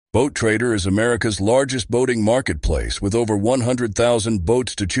Boat Trader is America's largest boating marketplace with over 100,000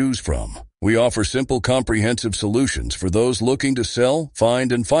 boats to choose from. We offer simple, comprehensive solutions for those looking to sell,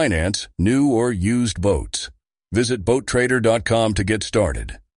 find, and finance new or used boats. Visit BoatTrader.com to get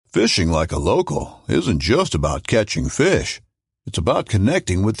started. Fishing like a local isn't just about catching fish. It's about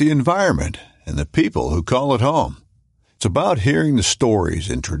connecting with the environment and the people who call it home. It's about hearing the stories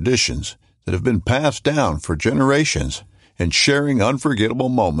and traditions that have been passed down for generations and sharing unforgettable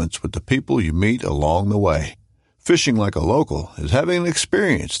moments with the people you meet along the way. Fishing like a local is having an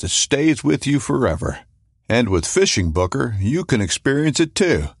experience that stays with you forever. And with Fishing Booker, you can experience it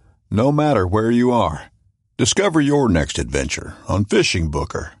too, no matter where you are. Discover your next adventure on Fishing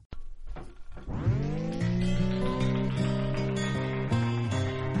Booker.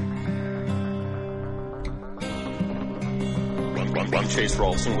 I'm Chase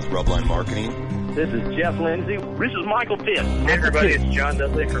Rolfson with Rubline Marketing. This is Jeff Lindsay. This is Michael Pitt. Hey everybody, it's John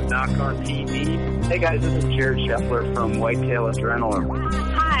Dudley from Knock on TV. Hey guys, this is Jared Scheffler from Whitetail Adrenaline.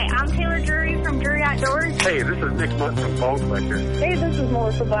 Hi, I'm Taylor Drury from Drury Outdoors. Hey, this is Nick Munt from Bone Collector. Hey, this is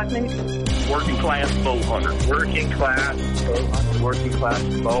Melissa Blackman. Working Class Bow Hunter. Working Class Bow Hunter. Working Class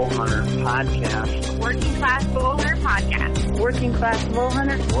Bow Hunter Podcast. Working Class Bow Hunter Podcast. Working Class Bow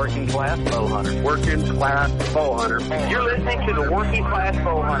Hunter. Working Class Bow Hunter. Working Class Bow Hunter. You're listening to the Working Class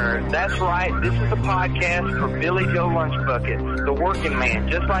Bow Hunter. That's right. This is the podcast for Billy Joe Lunchbucket, the working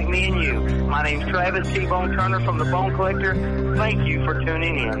man, just like me and you. My name's Travis T-Bone Turner from the Bone Collector. Thank you for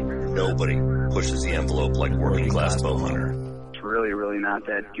tuning in. Nobody pushes the envelope like Working Class Bow Hunter. It's really, really not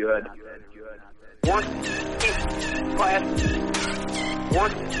that good. Working Class.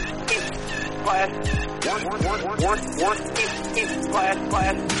 Working Class.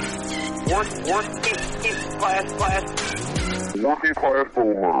 Working Class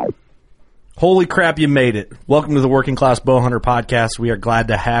Bow Hunter. Holy crap, you made it. Welcome to the Working Class Bow Hunter Podcast. We are glad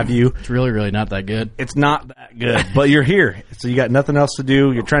to have you. It's really, really not that good. It's not that good, but you're here. So you got nothing else to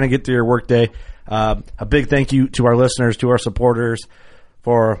do. You're trying to get through your workday. A big thank you to our listeners, to our supporters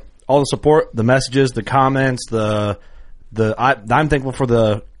for all the support, the messages, the comments, I'm thankful for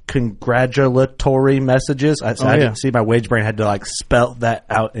the congratulatory messages. I didn't see my wage brain had to spell that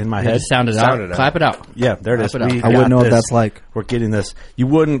out in my head. Sound it out. Clap it out. Yeah, there it is. I wouldn't know what that's like. We're getting this. You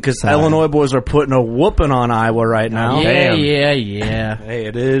wouldn't, because Illinois boys are putting a whooping on Iowa right now. Yeah. Hey,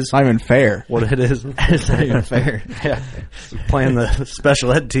 it is. It's not even fair. What it is. It's not even fair. Yeah. Playing the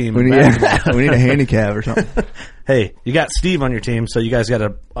special ed team. We need a handicap or something. Hey, you got Steve on your team, so you guys got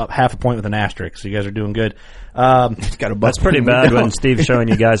a half a point with an asterisk, so you guys are doing good. That's pretty bad when Steve's showing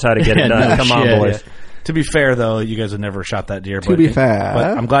you guys how to get it done. No Come on, boys. Yeah. To be fair, though, you guys have never shot that deer. To be fair.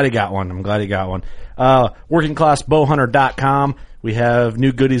 But I'm glad he got one. WorkingClassBowhunter.com. We have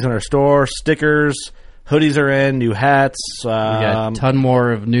new goodies in our store. Stickers, hoodies are in, new hats. We got a ton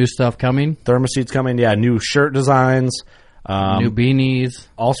more of new stuff coming. Thermoseats coming, yeah, new shirt designs. New beanies.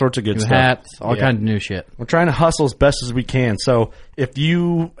 All sorts of good new stuff. Hats, all kinds of new shit. We're trying to hustle as best as we can. So if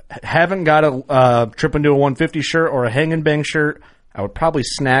you haven't got a Trip into a 150 shirt or a Hang and Bang shirt, I would probably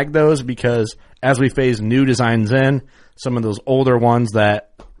snag those, because as we phase new designs in, some of those older ones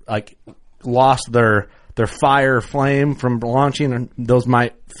that lost their fire flame from launching, and those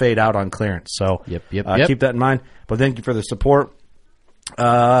might fade out on clearance. So Yep. Keep that in mind. But thank you for the support.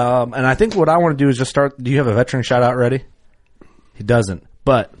 And I think what I want to do is just start. Do you have a veteran shout out ready? He doesn't.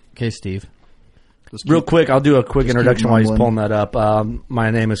 But okay, Steve. Real quick, I'll do a quick introduction while he's pulling that up. My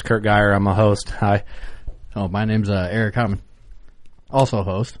name is Kurt Geyer. I'm a host. Hi. Oh, my name's Eric Hammond. Also a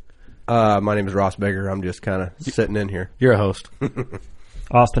host. My name is Ross Baker. I'm just kind of sitting in here. You're a host.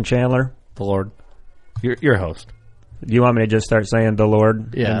 Austin Chandler. The Lord. You're a host. Do you want me to just start saying the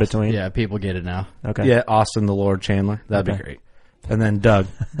Lord in between? Yeah, people get it now. Okay. Yeah, Austin the Lord Chandler. That'd be great. And then Doug.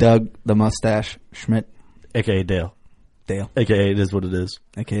 Doug the Mustache Schmidt. A.K.A. Dale. A.K.A. It is what it is.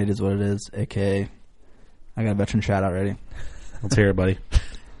 A.K.A. It is what it is. A.K.A. I got a veteran shout out ready. Let's hear it, buddy.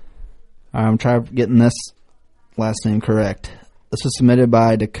 I'm trying getting this last name correct. This was submitted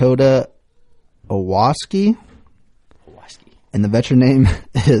by Dakota Owaski. And the veteran name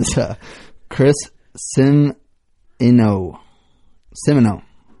is Chris Simino.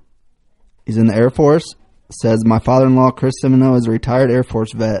 He's in the Air Force. Says, my father-in-law, Chris Simino, is a retired Air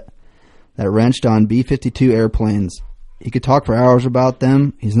Force vet that wrenched on B-52 airplanes. He could talk for hours about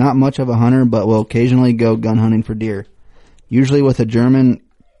them. He's not much of a hunter, but will occasionally go gun hunting for deer. Usually with a German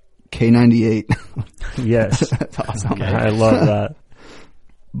K98. Yes. That's awesome. Okay. I love that.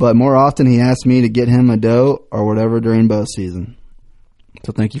 But more often he asks me to get him a doe or whatever during bow season.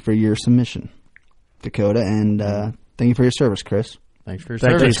 So thank you for your submission, Dakota, and thank you for your service, Chris. Thanks for your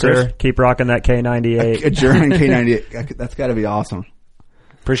service, Chris. sir. Keep rocking that K98. A German K98. That's got to be awesome.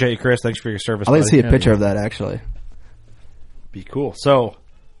 Appreciate you, Chris. Thanks for your service. I'd like to buddy. see a picture of that, actually. Be cool. So,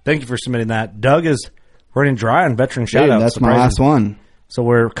 thank you for submitting that. Doug is running dry on veteran Dude, shout-outs. that's my last one. So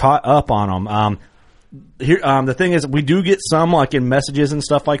we're caught up on them. The thing is, we do get some like in messages and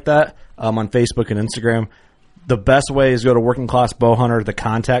stuff like that on Facebook and Instagram. The best way is go to Working Class Bow Hunter, the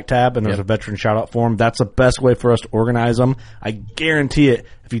contact tab, and there's a veteran shout-out form. That's the best way for us to organize them. I guarantee it.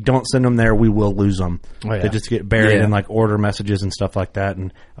 If you don't send them there, we will lose them. Oh, yeah. They just get buried in like order messages and stuff like that.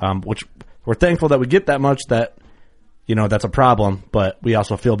 And which we're thankful that we get that much. That that's a problem. But we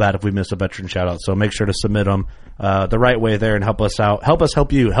also feel bad if we miss a veteran shout-out. So make sure to submit them the right way there and help us out. Help us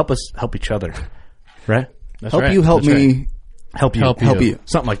help you. Help us help each other. Right? That's help right. You help That's me. Right. Help you.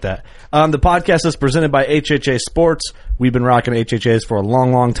 Something like that. The podcast is presented by HHA Sports. We've been rocking HHAs for a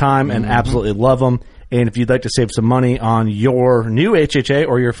long, long time and absolutely love them. And if you'd like to save some money on your new HHA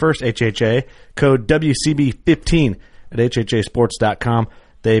or your first HHA, code WCB15 at HHAsports.com.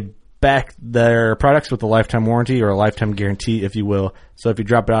 They back their products with a lifetime warranty or a lifetime guarantee, if you will. So if you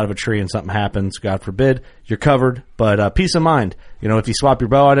drop it out of a tree and something happens, God forbid, you're covered. But peace of mind. If you swap your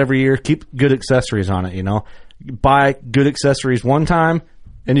bow out every year, keep good accessories on it, Buy good accessories one time,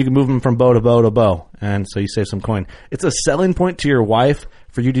 and you can move them from bow to bow to bow. And so you save some coin. It's a selling point to your wife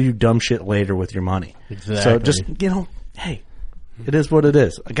for you to do dumb shit later with your money. Exactly. So just, hey, it is what it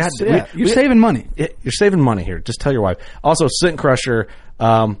is. God, you're saving money. You're saving money here. Just tell your wife. Also, Scent Crusher,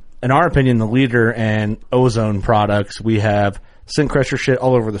 in our opinion, the leader in ozone products. We have Scent Crusher shit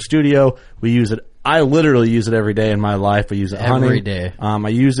all over the studio. We use it. I literally use it every day in my life. I use it hunting. Every day. I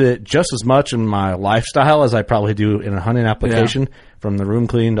use it just as much in my lifestyle as I probably do in a hunting application, from the room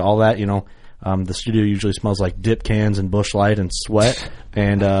clean to all that. The studio usually smells like dip cans and Busch Light and sweat,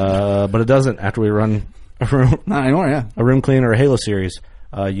 and but it doesn't after we run a room. Not anymore, a room clean or a Halo Series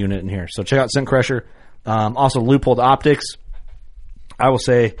unit in here. So check out Scent Crusher. Also, Loophole Optics. I will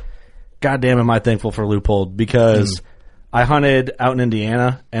say, goddamn, am I thankful for Loophole because I hunted out in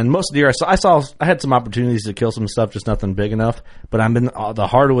Indiana, and most of the year I had some opportunities to kill some stuff, just nothing big enough. But I'm in the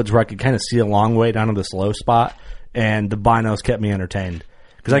hardwoods where I could kind of see a long way down to this low spot, and the binos kept me entertained.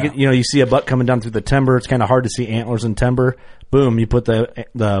 Because I could, you see a buck coming down through the timber. It's kind of hard to see antlers in timber. Boom, you put the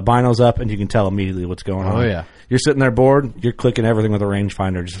binos up, and you can tell immediately what's going on. Oh yeah, you're sitting there bored. You're clicking everything with a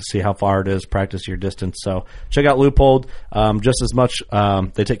rangefinder just to see how far it is. Practice your distance. So check out Loophole. Just as much,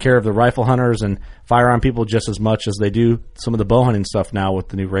 they take care of the rifle hunters and firearm people just as much as they do some of the bow hunting stuff now with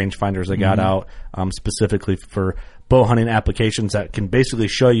the new rangefinders they got out specifically for bow hunting applications that can basically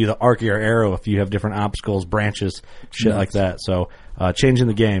show you the arc of your arrow if you have different obstacles, branches, shit like that. So changing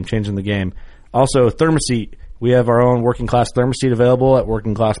the game. Also, Thermoset. We have our own working class thermoset available at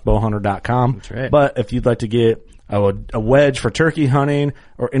workingclassbowhunter.com. That's right. But if you'd like to get a wedge for turkey hunting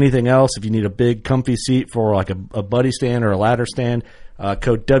or anything else, if you need a big comfy seat for like a buddy stand or a ladder stand,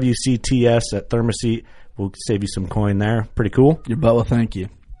 code WCTS at Thermoset will save you some coin there. Pretty cool. Your butt will thank you.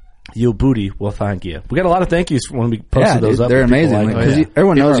 Your booty will thank you. We got a lot of thank yous when we posted those up. They're amazing.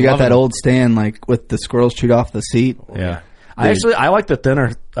 Everyone knows you got that old stand like with the squirrels chewed off the seat. Yeah. I like the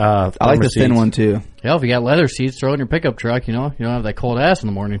thinner. I like the thin one too. Yeah, if you got leather seats, throw it in your pickup truck. You don't have that cold ass in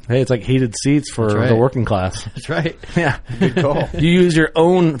the morning. Hey, it's like heated seats for the working class. That's right. Yeah, good call. You use your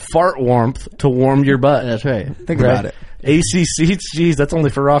own fart warmth to warm your butt. That's right. Think about it. AC seats, geez, that's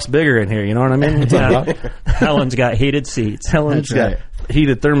only for Ross Bigger in here. You know what I mean? Helen's got heated seats. Helen's got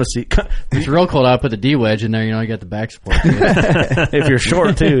heated thermoset. If it's real cold out, put the D wedge in there. You got the back support. If you're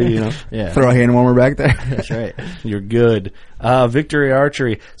short too, Yeah. Throw a hand warmer back there. That's right. You're good. Victory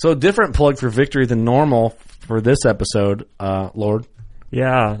Archery. So different plug for Victory than normal for this episode, Lord.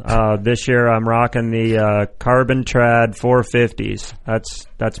 Yeah, this year I'm rocking the Carbon Trad 450s.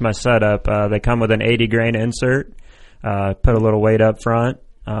 That's my setup. They come with an 80 grain insert. Put a little weight up front.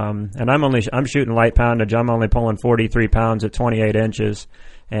 And I'm shooting light poundage. I'm only pulling 43 pounds at 28 inches.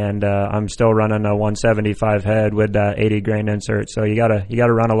 And I'm still running a 175 head with 80 grain insert. So you gotta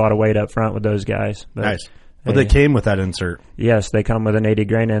run a lot of weight up front with those guys. But, nice. But they came with that insert. Yes, they come with an 80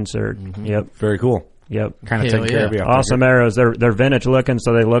 grain insert. Mm-hmm. Yep. Very cool. Yep. Kind of taking care of you. Awesome arrows. They're vintage looking,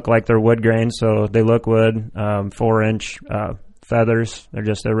 so they look like they're wood grain. So they look wood. 4-inch feathers.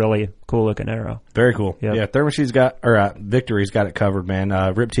 They're really cool looking arrow. Very cool. Yep. Yeah, Thermoset's Victory's got it covered, man.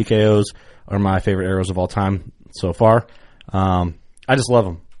 Rip TKOs are my favorite arrows of all time so far. I just love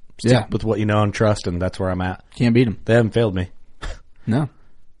them. Stick with what you know and trust, and that's where I'm at. Can't beat them. They haven't failed me. No.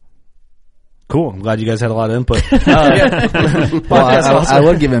 Cool. I'm glad you guys had a lot of input. I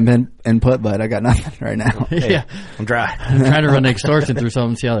would give him input, but I got nothing right now. Yeah. I'm dry. I'm trying to run an extortion through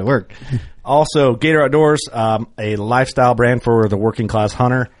something and see how they work. Also, Gator Outdoors, a lifestyle brand for the working class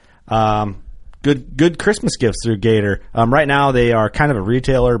hunter. good Christmas gifts through Gator. Right now they are kind of a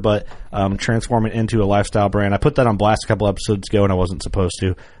retailer, but transforming into a lifestyle brand. I put that on blast a couple episodes ago, and I wasn't supposed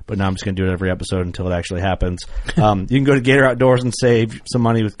to, but now I'm just going to do it every episode until it actually happens. You can go to Gator Outdoors and save some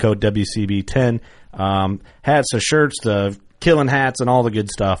money with code WCB10. Hats to shirts to killing hats and all the good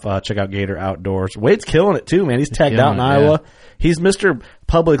stuff. Check out Gator Outdoors. Wade's killing it too, man. He's tagged out in Iowa. He's Mr.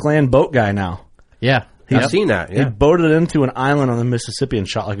 Public Land Boat Guy now. Yeah. I've seen that. Yeah. He boated into an island on the Mississippi and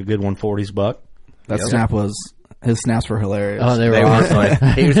shot like a good 140s buck. His snaps were hilarious. Oh, they were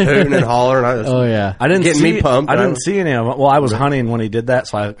awesome. He was hooting and hollering. I didn't getting see me pumped. I didn't see any of them. Well, I was hunting when he did that,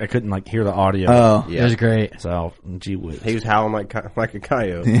 so I couldn't like hear the audio. Oh, It was great. So, gee whiz. He was howling like a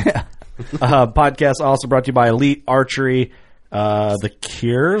coyote. Yeah. Podcast also brought to you by Elite Archery. The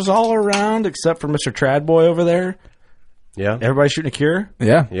Cure's all around, except for Mr. Trad Boy over there. Yeah. Everybody shooting a Cure?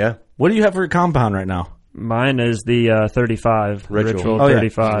 Yeah. Yeah. What do you have for your compound right now? Mine is the 35. Ritual.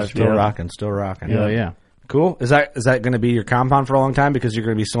 35. Still rocking. Still rocking. Oh, yeah. Cool. Is that going to be your compound for a long time because you're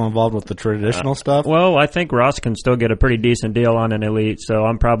going to be so involved with the traditional stuff? Well, I think Ross can still get a pretty decent deal on an Elite, so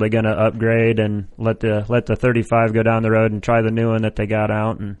I'm probably going to upgrade and let the 35 go down the road and try the new one that they got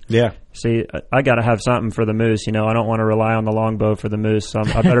out. And yeah. See, I got to have something for the moose. I don't want to rely on the longbow for the moose, so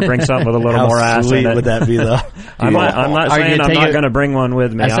I better bring something with a little more ass in it. How sweet would that be, though? I'm not saying I'm not going to bring one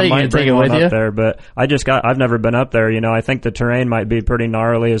with me. I might bring one up there, but I've never been up there. I think the terrain might be pretty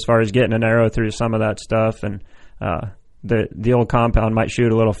gnarly as far as getting an arrow through some of that stuff, and the old compound might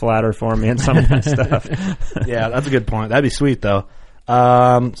shoot a little flatter for me and some of that stuff. Yeah, that's a good point. That'd be sweet, though.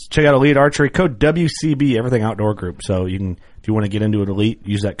 Check out Elite Archery, code WCB, Everything Outdoor Group. So you can, if you want to get into it, Elite,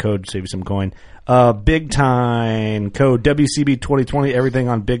 use that code, save you some coin. Big Time, code WCB 2020, everything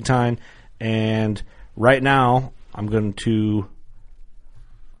on Big Time. And right now, I'm going to,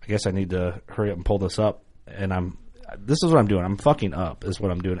 I guess I need to hurry up and pull this up. And this is what I'm doing. I'm fucking up, is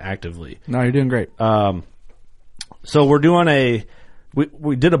what I'm doing actively. No, you're doing great. So we're doing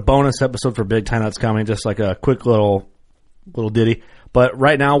we did a bonus episode for Big Time that's coming, just like a quick little ditty. But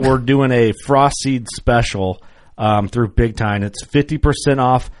right now we're doing a Frost Seed special through Big Time. It's 50%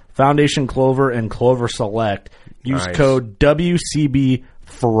 off Foundation Clover and Clover Select. Use code WCB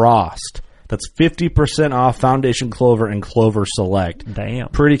Frost. That's 50% off Foundation Clover and Clover Select. Damn.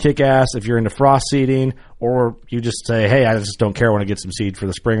 Pretty kick-ass if you're into frost seeding, or you just say, hey, I just don't care, I want to get some seed for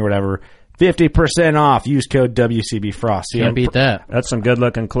the spring or whatever. 50% off. Use code WCB Frost. Can't beat that. That's some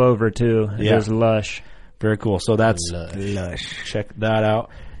good-looking clover, too. It is lush. Very cool. So that's lush. Check that out.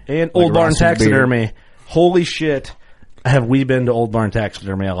 And Like Old Barn Ross's Taxidermy. beard. Holy shit. Have we been to Old Barn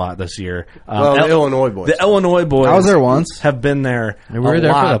Taxidermy a lot this year? The Illinois boys. The Illinois boys. I was there once. Have been there. We were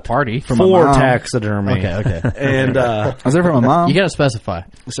there for the party. For my mom. taxidermy. Okay. And I was there for my mom. You got to specify.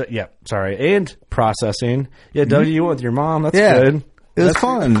 so, yeah, sorry. And processing. Yeah, Doug, you went with your mom. That's Yeah. good. It was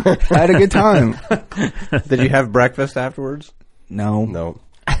fun. I had a good time. Did you have breakfast afterwards? No. No.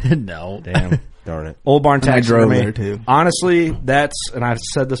 No. Damn. Darn it. Old Barn And I drove Taxidermy. there, too. Honestly, and I've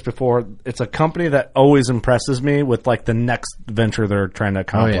said this before, it's a company that always impresses me with like the next venture they're trying to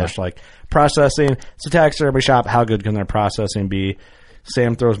accomplish. Like processing. It's a taxidermy shop. How good can their processing be?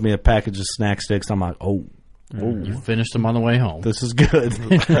 Sam throws me a package of snack sticks. I'm like, oh. You finished them on the way home. This is good.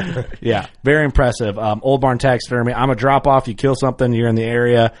 Yeah, very impressive. Old Barn Taxidermy. I'm a drop off. You kill something, you're in the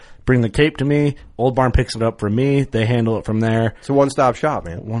area, bring the cape to me. Old Barn picks it up from me. They handle it from there. It's a one-stop shop,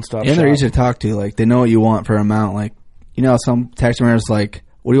 man. One-stop And shop. they're easy to talk to. Like, they know what you want for amount. Like, some taxidermists like,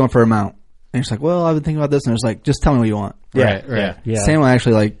 what do you want for amount? And you're just like, well, I've been thinking about this. And it's like, just tell me what you want. Yeah, Right. Yeah. Sam will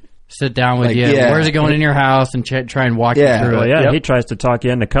actually, like, Sit down with Like, you. yeah. Where's it going in your house? And try and walk Yeah. you through Well, it. yeah, Yep. he tries to talk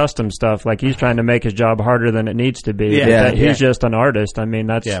you into custom stuff. Like he's trying to make his job harder than it needs to be. Yeah. But he's just an artist. I mean,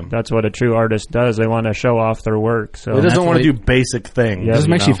 that's what a true artist does. They want to show off their work. So It doesn't want to what do basic things. Yeah. it just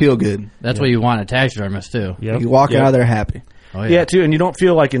makes you feel good. That's what you want a taxidermist too. Yep. You walk Yep. out of there happy. Oh, Yeah, too, and you don't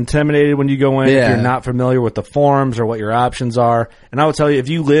feel like intimidated when you go in if Yeah. you're not familiar with the forms or what your options are. And I would tell you, if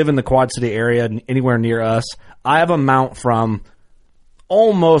you live in the Quad City area, anywhere near us, I have a mount from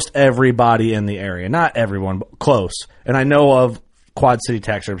almost everybody in the area. Not everyone, but close. And I know of Quad City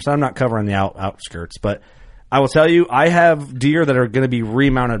taxidermy, so I'm not covering the outskirts. But I will tell you, I have deer that are going to be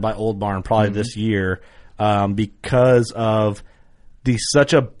remounted by Old Barn probably this year because of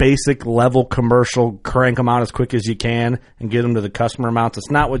such a basic level commercial, crank them out as quick as you can and get them to the customer mounts. It's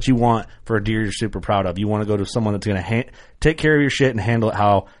not what you want for a deer you're super proud of. You want to go to someone that's going to take care of your shit and handle it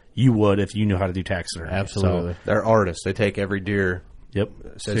how you would if you knew how to do taxidermy. Absolutely. So, They're artists. They take every deer yep.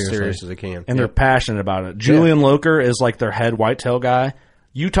 as serious as they can. And they're passionate about it. Julian Loker is like their head whitetail guy.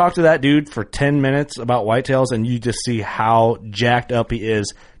 You talk to that dude for 10 minutes about whitetails, and you just see how jacked up he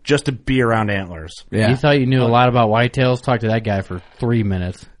is just to be around antlers. Yeah. You thought you knew a lot about whitetails? Talk to that guy for 3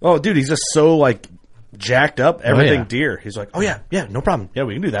 minutes. Oh, dude, he's just so, like, jacked up. Everything deer. He's like, oh, yeah, no problem. Yeah,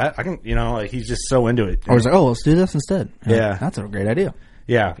 we can do that. I can, like, he's just so into it. Or he's like, oh, let's do this instead. Yeah. That's a great idea.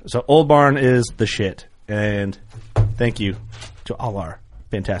 Yeah. So Old Barn is the shit. And thank you to all our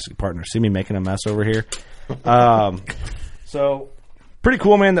fantastic partners. See me making a mess over here? So... Pretty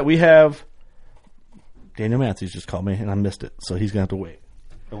cool, man, that we have Daniel Matthews just called me, and I missed it, so he's going to have to wait.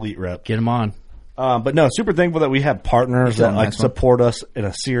 Elite rep. Get him on. But no, super thankful that we have partners that like support us in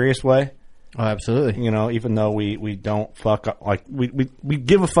a serious way. Oh, absolutely. Even though we don't fuck up, like we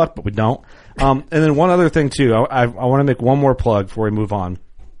give a fuck, but we don't. And then one other thing, too. I want to make one more plug before we move on.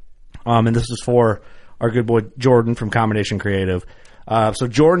 And this is for our good boy Jordan from Combination Creative. So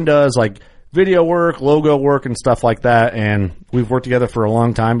Jordan does, like, video work, logo work, and stuff like that, and we've worked together for a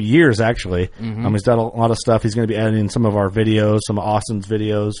long time, years actually. Mm-hmm. He's done a lot of stuff. He's going to be editing some of our videos, some of Austin's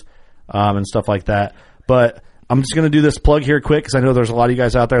videos, and stuff like that. But I'm just going to do this plug here quick because I know there's a lot of you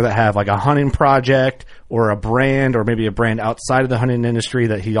guys out there that have like a hunting project or a brand or maybe a brand outside of the hunting industry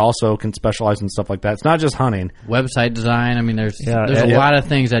that he also can specialize in stuff like that. It's not just hunting. Website design. I mean, there's a lot of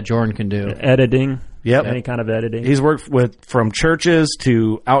things that Jordan can do. Editing. Yep. Any kind of editing. He's worked with from churches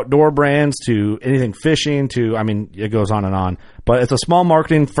to outdoor brands to anything fishing to, it goes on and on. But it's a small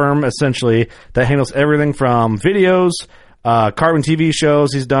marketing firm, essentially, that handles everything from videos, Carbon TV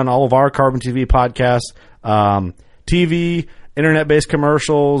shows. He's done all of our Carbon TV podcasts, TV, internet-based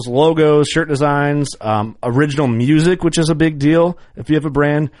commercials, logos, shirt designs, original music, which is a big deal if you have a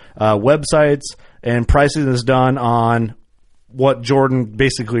brand, websites, and pricing is done on what Jordan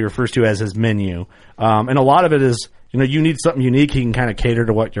basically refers to as his menu. And a lot of it is, you need something unique. He can kind of cater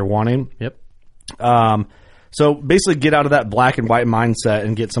to what you're wanting. Yep. So basically get out of that black and white mindset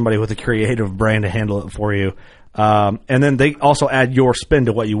and get somebody with a creative brain to handle it for you. And then they also add your spin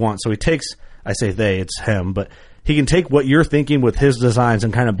to what you want. So he takes, I say they, it's him, but he can take what you're thinking with his designs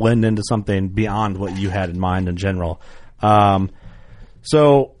and kind of blend into something beyond what you had in mind in general.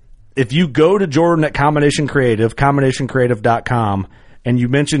 So if you go to Jordan at Combination Creative, combinationcreative.com, and you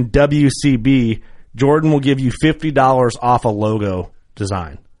mention WCB, Jordan will give you $50 off a logo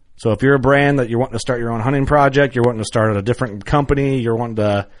design. So if you're a brand that you're wanting to start your own hunting project, you're wanting to start at a different company, you're wanting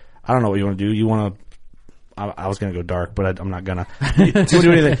to, I don't know what you want to do. You want to, I was going to go dark, but I'm not going to. You want to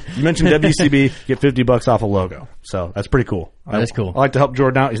do anything. You mentioned WCB, get $50 off a logo. So that's pretty cool. That's cool. I like to help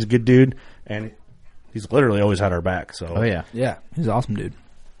Jordan out. He's a good dude, and he's literally always had our back. So. Oh, yeah. Yeah, he's an awesome dude.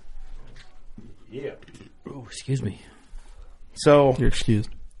 Yeah. Oh, excuse me. So, you're excused.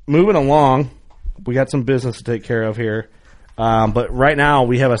 Moving along, we got some business to take care of here. But right now,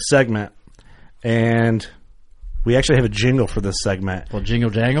 we have a segment, and we actually have a jingle for this segment. Well, jingle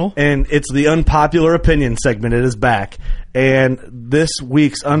jangle? And it's the unpopular opinion segment. It is back. And this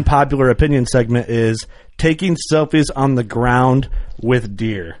week's unpopular opinion segment is taking selfies on the ground with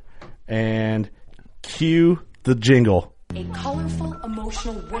deer. And cue the jingle. A colorful,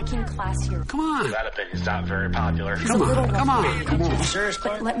 emotional, working class hero. Come on. That opinion's not very popular. Come on. Serious,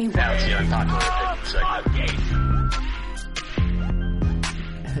 but let me Now it's the unpopular opinion segment.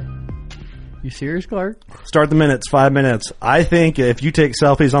 You serious, Clark? Start the minutes, 5 minutes. I think if you take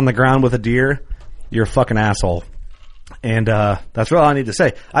selfies on the ground with a deer, you're a fucking asshole. And that's all I need to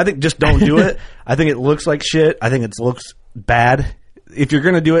say. I think just don't do it. I think it looks like shit. I think it looks bad. If you're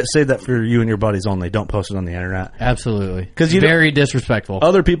going to do it, save that for you and your buddies only. Don't post it on the internet. Absolutely. Because very disrespectful.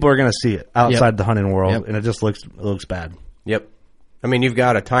 Other people are going to see it outside the hunting world, and it just looks bad. Yep. I mean, you've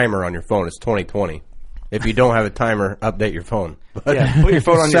got a timer on your phone. It's 2020. If you don't have a timer, update your phone. But put your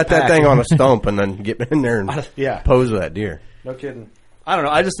phone on set your that thing on a stump and then get in there and pose with that deer. No kidding. I don't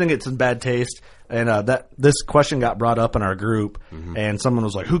know. I just think it's in bad taste. And that this question got brought up in our group, and someone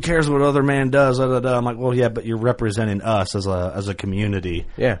was like, "Who cares what other man does?" I'm like, "Well, yeah, but you're representing us as a community,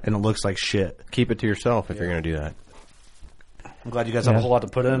 and it looks like shit. Keep it to yourself if you're going to do that." I'm glad you guys have a whole lot to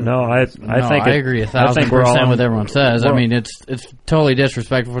put in. No, I think I agree 1,000% with everyone says. I mean, it's totally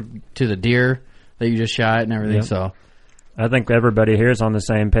disrespectful to the deer that you just shot and everything. So, I think everybody here is on the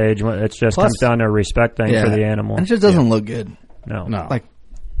same page. It just comes down to a respect thing for the animal. And it just doesn't look good. No. Like,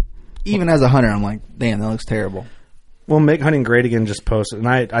 even as a hunter, I'm like, damn, that looks terrible. Well, Make Hunting Great Again just posted, and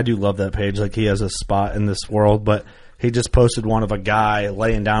I do love that page. Like, he has a spot in this world, but he just posted one of a guy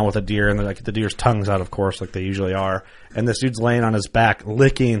laying down with a deer, and like the deer's tongue's out, of course, like they usually are. And this dude's laying on his back,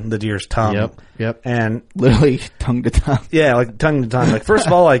 licking the deer's tongue. Yep. And literally tongue to tongue. Yeah, like tongue to tongue. Like, first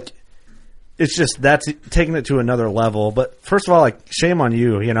of all, like, it's just that's taking it to another level. But first of all, like, shame on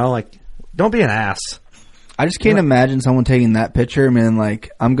you. You know, like, don't be an ass. I just can't imagine someone taking that picture and being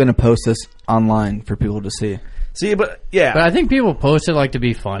like, I'm going to post this online for people to see. See, but yeah. But I think people post it like to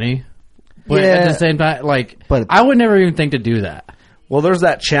be funny. But Yeah. at the same time, like, I would never even think to do that. Well, there's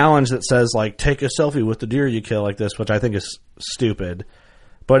that challenge that says, like, take a selfie with the deer you kill like this, which I think is stupid.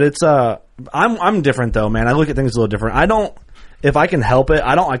 But it's, I'm different though, man. I look at things a little different. If I can help it,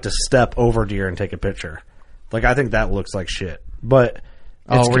 I don't like to step over deer and take a picture. Like, I think that looks like shit. But.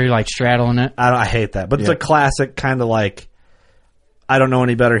 Where you're like straddling it? I hate that. But it's a classic kind of like, I don't know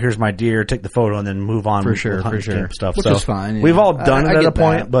any better. Here's my deer. Take the photo and then move on. For sure. Stuff. Which is fine. Yeah. We've all done it at a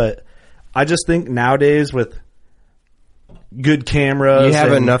point, that. but I just think nowadays with good cameras, you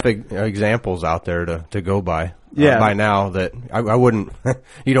have enough examples out there to go by. By now that I wouldn't.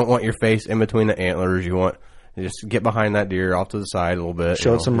 You don't want your face in between the antlers. You want just get behind that deer off to the side a little bit.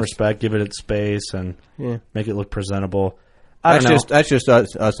 Show it some respect, give it its space, and make it look presentable. That's just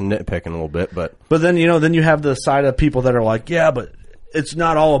us nitpicking a little bit, but then then you have the side of people that are like, yeah, but it's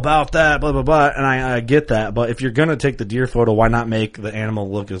not all about that, blah blah blah, and I get that, but if you're gonna take the deer photo, why not make the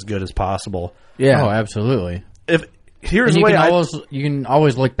animal look as good as possible? Yeah, absolutely. Here's the way you can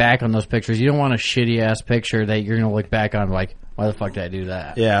always look back on those pictures. You don't want a shitty ass picture that you're gonna look back on like, why the fuck did I do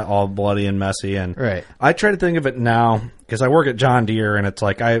that? Yeah, all bloody and messy, and right. I try to think of it now because I work at John Deere, and it's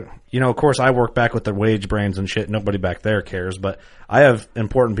like of course I work back with the wage brains and shit. Nobody back there cares, but I have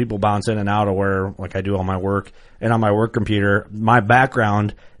important people bounce in and out of where like I do all my work, and on my work computer, my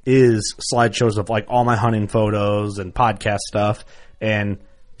background is slideshows of like all my hunting photos and podcast stuff and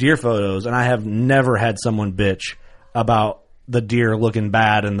deer photos, and I have never had someone bitch about the deer looking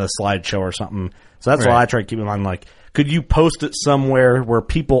bad in the slideshow or something. So that's why I try to keep in mind, like, could you post it somewhere where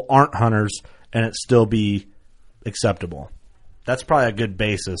people aren't hunters and it still be acceptable? That's probably a good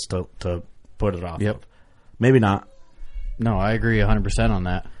basis to put it off of. Maybe not. No, I agree 100% on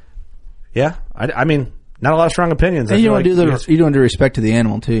that. Yeah, I mean, not a lot of strong opinions. And you don't do respect to the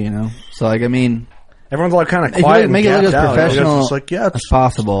animal too, So like, I mean, everyone's like kind of quiet and make it look as professional as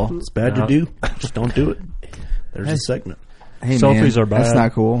possible. It's bad to do. Just don't do it. There's a segment. Hey, selfies man, are bad. That's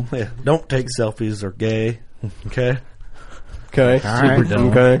not cool. Yeah, don't take selfies. They're gay. Okay. Okay. Super dumb.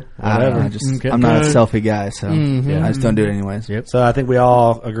 Okay. Whatever. I'm not a selfie guy, so I just don't do it anyways. Yep. So I think we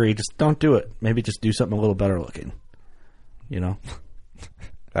all agree. Just don't do it. Maybe just do something a little better looking.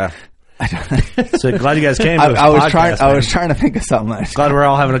 So glad you guys came. I was trying to think of something. Glad we're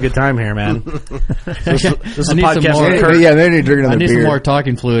all having a good time here, man. This is a podcast with Kurt. Yeah, maybe drink another beer. I need some more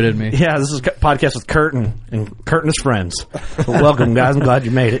talking fluid in me. Yeah, this is a podcast with Kurt and Kurt and his friends. Welcome, guys. I'm glad you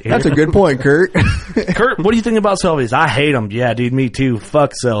made it here. That's a good point, Kurt. Kurt, what do you think about selfies? I hate them. Yeah, dude, me too.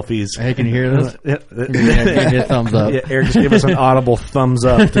 Fuck selfies. Hey, can you hear this? Give me a thumbs up. Yeah, Eric, just give us an audible thumbs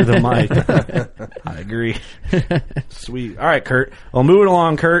up through the mic. I agree. Sweet. All right, Kurt. Well, moving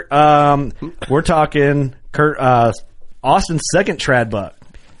along, Kurt. We're talking Kurt Austin's second trad buck.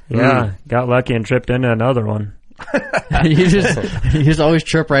 Yeah, got lucky and tripped into another one. you just always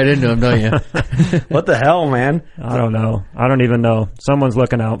trip right into them, don't you? What the hell, man? I don't know. I don't even know. Someone's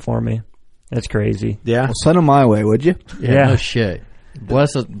looking out for me. It's crazy. Yeah. Well, send them my way, would you? Yeah. No shit.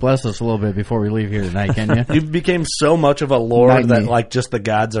 Bless us a little bit before we leave here tonight, can you? You became so much of a lord that like just the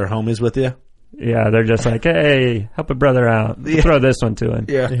gods are homies with you. Yeah, they're just like, hey, help a brother out. Throw this one to him.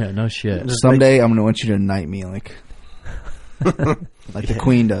 Yeah, no shit. Someday I'm going to want you to knight me like the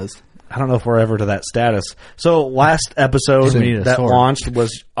queen does. I don't know if we're ever to that status. So last episode that launched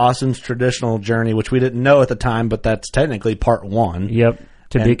was Austin's traditional journey, which we didn't know at the time, but that's technically part 1. Yep.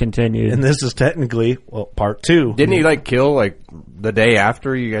 To be continued. And this is technically, part 2. Didn't he kill the day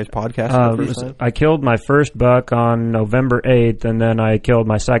after you guys podcasted the first time? I killed my first buck on November 8th, and then I killed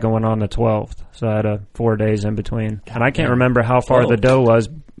my second one on the 12th. So I had 4 days in between. And I can't remember how far the doe was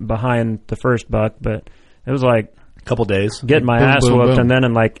behind the first buck, but it was like a couple days. Getting my ass whooped, and then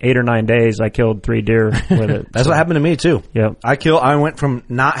in 8 or 9 days, I killed 3 deer with it. That's what happened to me, too. Yep. I went from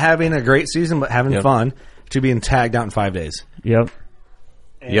not having a great season, but having fun, to being tagged out in 5 days. Yep.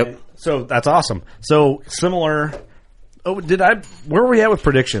 And so that's awesome. So similar. Oh, where were we at with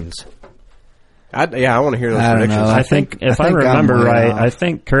predictions? I want to hear those predictions. I think if I remember right, I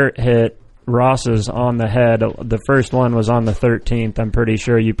think Kurt hit Ross's on the head. The first one was on the 13th. I'm pretty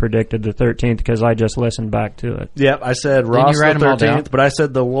sure you predicted the 13th because I just listened back to it. Yep, I said Ross the 13th, but I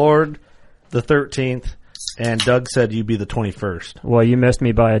said the Lord the 13th, and Doug said you'd be the 21st. Well, you missed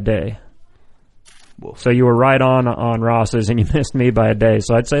me by a day. So you were right on Ross's, and you missed me by a day.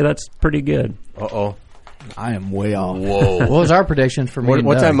 So I'd say that's pretty good. Uh-oh. I am way off. Whoa. What was our predictions for me?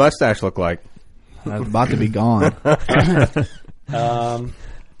 What's that mustache look like? It's about to be gone. I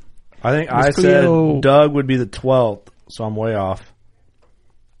think I said Doug would be the 12th, so I'm way off.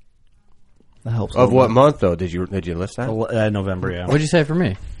 That helps. Of what month though? Did you list that? November. Yeah. What'd you say for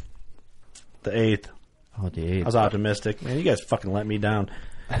me? The 8th. Oh, the 8th. I was optimistic. Man, you guys fucking let me down.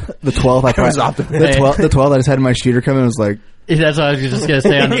 The 12th, I was optimistic. The 12th, I just had my shooter come in and was like... That's what I was just going to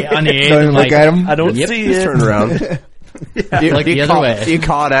say on the 8th. Don't even look at him. I don't see it. Turn around. Look the other way. You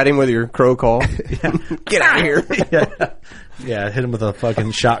caught at him with your crow call. Get out of here. Yeah, hit him with a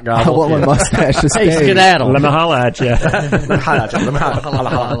fucking shot gobble. I want my mustache to stay. Hey, skedaddle. Let me holla at you.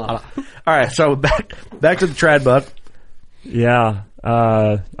 All right, so back to the trad buck. Yeah,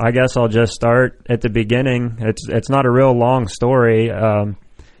 I guess I'll just start at the beginning. It's not a real long story.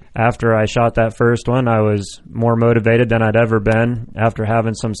 After I shot that first one, I was more motivated than I'd ever been after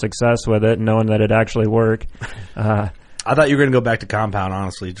having some success with it and knowing that it actually worked. I thought you were going to go back to compound,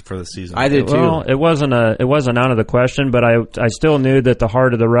 honestly, for the season. I did too. Well, it wasn't out of the question, but I still knew that the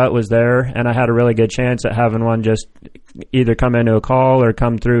heart of the rut was there, and I had a really good chance at having one just either come into a call or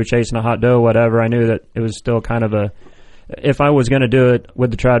come through chasing a hot doe, whatever. I knew that it was still kind of if I was going to do it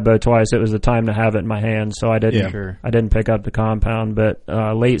with the trad bow twice, it was the time to have it in my hands. So I didn't pick up the compound, but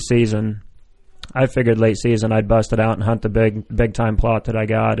late season, I figured late season I'd bust it out and hunt the big time plot that I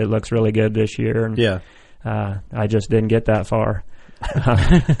got. It looks really good this year. And, I just didn't get that far.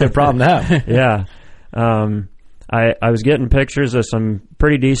 Good problem to have. Yeah. I was getting pictures of some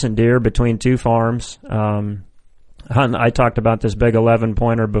pretty decent deer between two farms. I talked about this big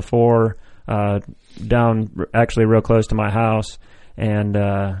 11-pointer before, down actually real close to my house, and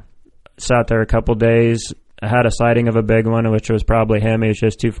sat there a couple days. I had a sighting of a big one, which was probably him. He was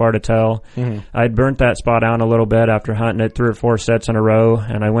just too far to tell. Mm-hmm. I'd burnt that spot out a little bit after hunting it 3 or 4 sets in a row,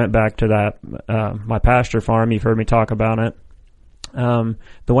 and I went back to that my pasture farm. You've heard me talk about it.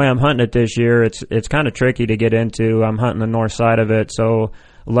 The way I'm hunting it this year, it's kind of tricky to get into. I'm hunting the north side of it, so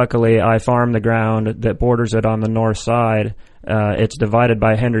luckily I farm the ground that borders it on the north side. It's divided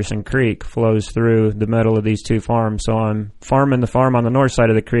by Henderson Creek, flows through the middle of these two farms. So I'm farming the farm on the north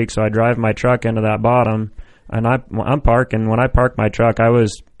side of the creek, so I drive my truck into that bottom, and I'm parking. When I parked my truck, I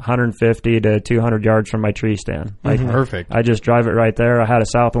was 150 to 200 yards from my tree stand. Perfect. I just drive it right there. I had a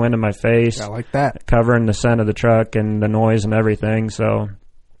south wind in my face. I like that. Covering the scent of the truck and the noise and everything. So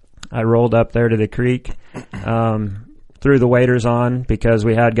I rolled up there to the creek, threw the waders on because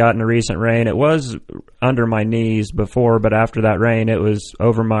we had gotten a recent rain. It was under my knees before, but after that rain, it was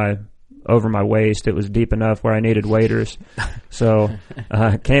over my waist. It was deep enough where I needed waders. So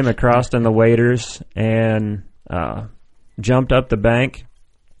came across in the waders and jumped up the bank.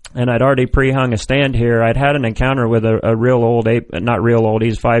 And I'd already pre-hung a stand here. I'd had an encounter with a real old not real old,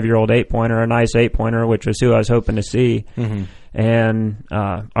 he's 5-year-old 8-pointer, a nice 8-pointer, which was who I was hoping to see. Mm-hmm. And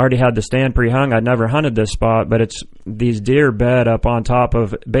already had the stand pre-hung. I'd never hunted this spot, but it's these deer bed up on top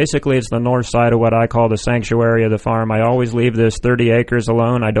of, basically it's the north side of what I call the sanctuary of the farm. I always leave this 30 acres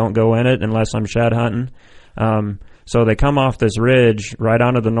alone. I don't go in it unless I'm shed hunting. So they come off this ridge right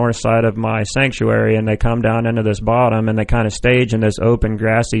onto the north side of my sanctuary, and they come down into this bottom, and they kind of stage in this open,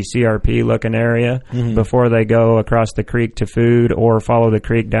 grassy CRP-looking area before they go across the creek to food or follow the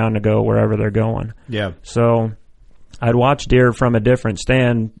creek down to go wherever they're going. Yeah. So I'd watched deer from a different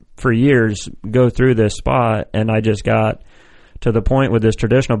stand for years go through this spot, and I just got to the point with this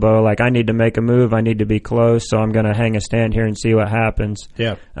traditional bow, like I need to make a move, I need to be close, so I'm going to hang a stand here and see what happens.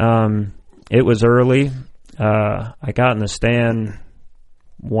 Yeah. It was early. I got in the stand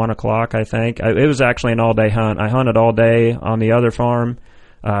 1 o'clock, I think. It was actually an all-day hunt. I hunted all day on the other farm,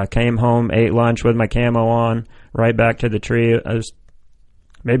 came home, ate lunch with my camo on, right back to the tree. I was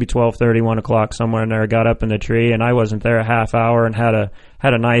maybe 12:30, 1 o'clock, somewhere in there. I got up in the tree, and I wasn't there a half hour, and had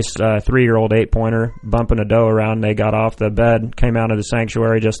a nice 3-year-old 8-pointer bumping a doe around. They got off the bed, came out of the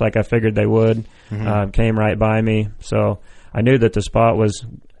sanctuary just like I figured they would, came right by me. So I knew that the spot was...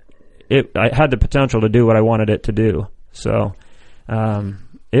 I had the potential to do what I wanted it to do. So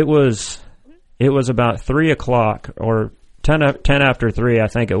it was about 3 o'clock or 10 after 3, I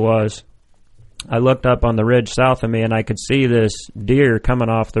think it was. I looked up on the ridge south of me, and I could see this deer coming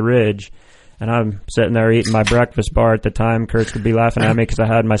off the ridge. And I'm sitting there eating my breakfast bar at the time. Kurt could be laughing at me because I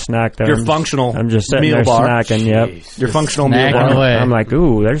had my snack there. Your functional I'm just sitting meal there bar. snacking, yep. Your functional meal bar. Away. I'm like,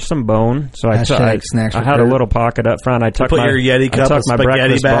 ooh, there's some bone. So I had a little pocket up front. I tucked your Yeti cup of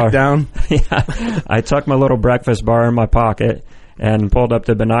spaghetti back down. Yeah, I tucked my little breakfast bar in my pocket and pulled up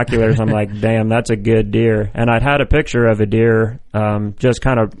the binoculars. I'm like, damn, that's a good deer. And I'd had a picture of a deer just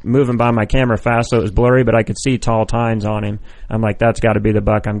kind of moving by my camera fast, so it was blurry, but I could see tall tines on him. I'm like, that's got to be the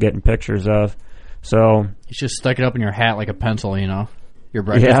buck I'm getting pictures of. So you just stuck it up in your hat like a pencil, you know, your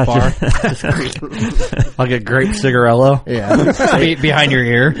breakfast bar. Like a grape cigarello. Yeah, behind your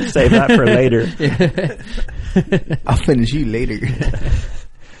ear. Save that for later. I'll finish you later.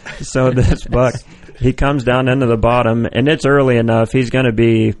 So this buck, he comes down into the bottom, and it's early enough. He's going to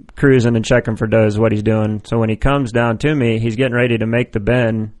be cruising and checking for does what he's doing. So when he comes down to me, he's getting ready to make the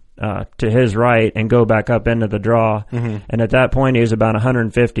bend to his right and go back up into the draw. Mm-hmm. And at that point, he was about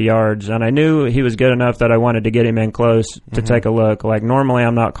 150 yards. And I knew he was good enough that I wanted to get him in close to take a look. Like, normally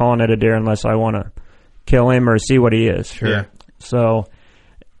I'm not calling it a deer unless I want to kill him or see what he is. Sure. Yeah. So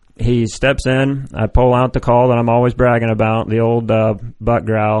he steps in. I pull out the call that I'm always bragging about, the old buck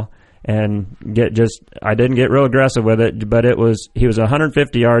growl. And I didn't get real aggressive with it, but he was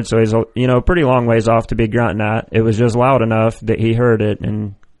 150 yards, so he's pretty long ways off to be grunting at. It was just loud enough that he heard it,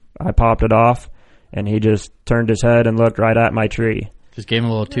 and I popped it off, and he just turned his head and looked right at my tree. Just gave him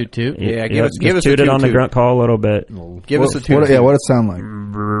a little toot toot. Yeah, give us tooted on the grunt call a little bit. Give us a toot. Yeah, what it sound like?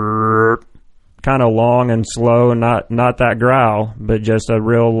 Kind of long and slow, not that growl, but just a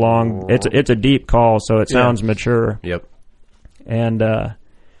real long. It's a deep call, so it sounds mature. Yep. And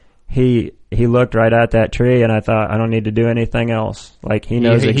he looked right at that tree, and I thought, I don't need to do anything else. Like, he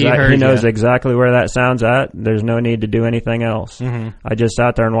knows exactly where that sound's at. There's no need to do anything else. Mm-hmm. I just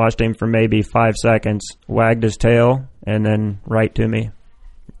sat there and watched him for maybe 5 seconds, wagged his tail, and then right to me.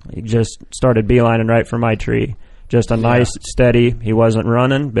 He just started beelining right for my tree. Just a nice, steady, he wasn't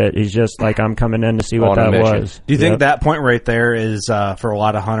running, but he's just like, I'm coming in to see what that was. Do you think that point right there is, for a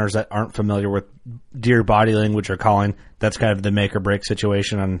lot of hunters that aren't familiar with deer body language or calling, that's kind of the make or break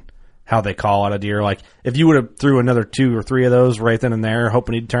situation on how they call out a deer? Like, if you would have threw another 2 or 3 of those right then and there,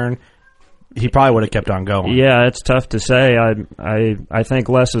 hoping he'd turn, he probably would have kept on going. Yeah, it's tough to say. I think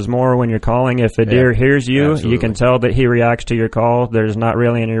less is more when you're calling. If a deer hears you, you can tell that he reacts to your call. There's not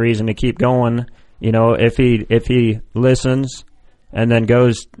really any reason to keep going. If he listens and then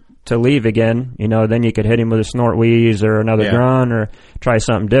goes to leave again, then you could hit him with a snort wheeze or another grunt or try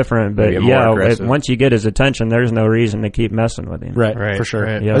something different. But once you get his attention, there's no reason to keep messing with him. Right, for sure.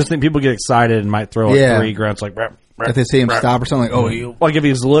 Right. I just think people get excited and might throw 3 grunts like, if they see him stop or something, like, like if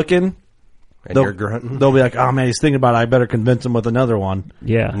he's looking, and you're grunting, they'll be like, oh man, he's thinking about it. I better convince him with another one.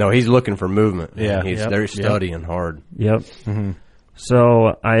 Yeah. No, he's looking for movement. Yeah. They're studying hard. Yep. Mm-hmm.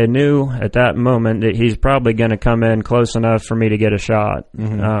 So I knew at that moment that he's probably going to come in close enough for me to get a shot.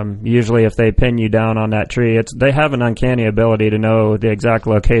 Mm-hmm. Usually if they pin you down on that tree, they have an uncanny ability to know the exact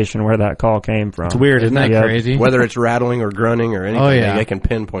location where that call came from. It's weird, isn't that crazy? Whether it's rattling or grunting or anything, they can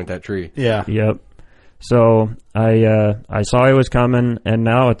pinpoint that tree. Yeah. Yep. So I saw he was coming, and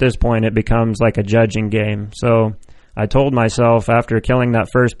now at this point it becomes like a judging game. So I told myself after killing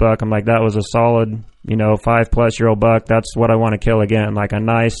that first buck, I'm like, that was a solid, 5-plus-year-old buck. That's what I want to kill again, like a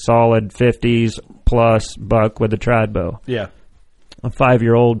nice, solid 50s plus buck with a trad bow. Yeah, a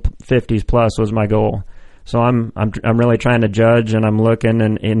 5-year-old 50s plus was my goal. So I'm really trying to judge, and I'm looking,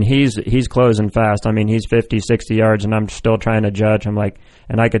 and he's closing fast. I mean, he's 50, 60 yards, and I'm still trying to judge. I'm like,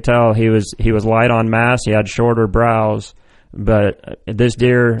 and I could tell he was light on mass. He had shorter brows, but this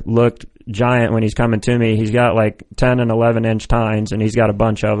deer looked giant when he's coming to me. He's got like 10 and 11 inch tines, and he's got a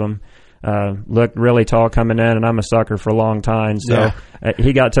bunch of them. Looked really tall coming in, and I'm a sucker for long tines. So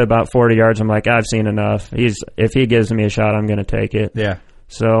he got to about 40 yards. I'm like, I've seen enough. If he gives me a shot, I'm going to take it. Yeah.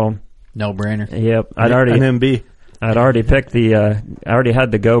 So no brainer. Yep. An MB. I'd already picked I already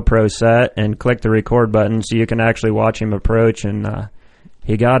had the GoPro set and clicked the record button so you can actually watch him approach. And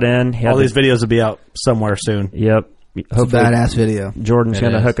he got in. All these videos will be out somewhere soon. Yep. It's a badass video. Jordan's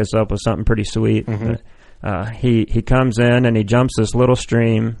going to hook us up with something pretty sweet. Mm-hmm. But, he comes in and he jumps this little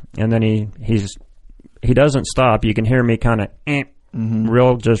stream, and then he doesn't stop. You can hear me kind of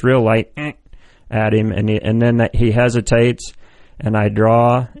real light at him, and then he hesitates, and I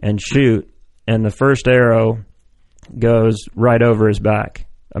draw and shoot, and the first arrow goes right over his back,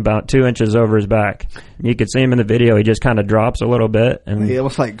 about 2 inches over his back. And you could see him in the video. He just kind of drops a little bit, and he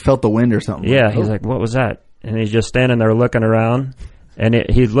almost like felt the wind or something. Yeah, he's like, "What was that?" And he's just standing there looking around, and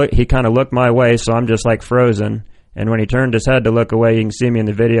he kind of looked my way, so I'm just like frozen. And when he turned his head to look away, you can see me in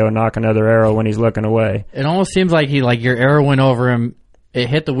the video knock another arrow when he's looking away. It almost seems like your arrow went over him. It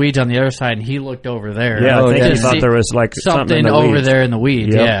hit the weeds on the other side, and he looked over there. Yeah, I think he thought there was like something in the over weeds. there in the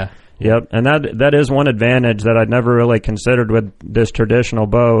weeds. Yep. Yeah. Yep, and that is one advantage that I'd never really considered with this traditional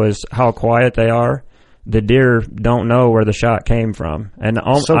bow is how quiet they are. The deer don't know where the shot came from, and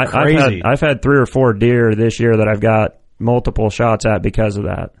so crazy. I've had 3 or 4 deer this year that I've got multiple shots at because of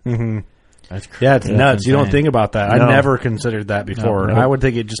that. Mm-hmm. That's crazy. Yeah, it's nuts. You don't think about that. No. I never considered that before. No. I would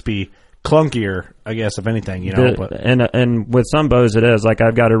think it'd just be clunkier, I guess, if anything. But and with some bows it is. Like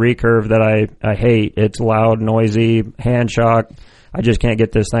I've got a recurve that I hate. It's loud, noisy, hand shock. I just can't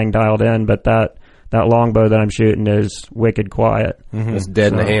get this thing dialed in. But that longbow that I'm shooting is wicked quiet. It's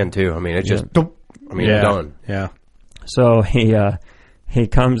dead in the hand too. I mean, it's just. Done. Yeah. So he He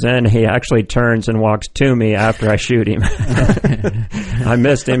comes in, he actually turns and walks to me after I shoot him. I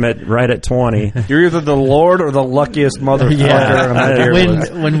missed him right at 20. You're either the Lord or the luckiest motherfucker on the deer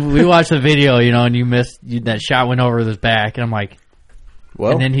list. When we watched the video, and you missed, that shot went over his back, and I'm like,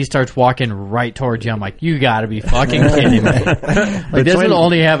 well, and then he starts walking right towards you. I'm like, you got to be fucking kidding me. This would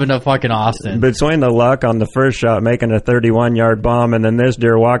only happen to fucking Austin. Between the luck on the first shot, making a 31-yard bomb, and then this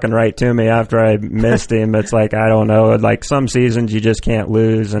deer walking right to me after I missed him, it's like, I don't know. Like, some seasons you just can't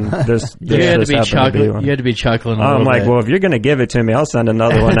lose, and this you had to be chuckling. You had to be chuckling a little like, bit. well, if you're going to give it to me, I'll send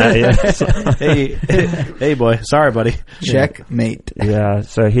another one at you. So. Hey, boy. Sorry, buddy. Checkmate. Yeah,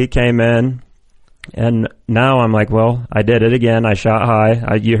 so he came in. And now I'm like, well, I did it again. I shot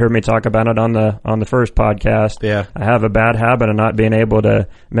high. You heard me talk about it on the first podcast. Yeah. I have a bad habit of not being able to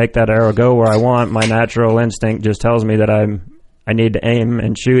make that arrow go where I want. My natural instinct just tells me that I need to aim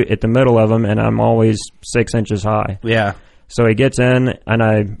and shoot at the middle of them, and I'm always 6 inches high. Yeah. So he gets in,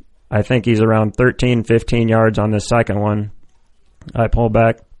 and I think he's around 13, 15 yards on the second one. I pull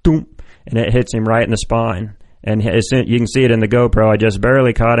back, boom, and it hits him right in the spine. And you can see it in the GoPro. I just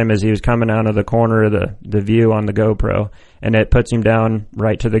barely caught him as he was coming out of the corner of the view on the GoPro. And it puts him down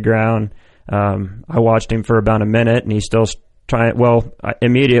right to the ground. I watched him for about a minute, and he's still trying. Well,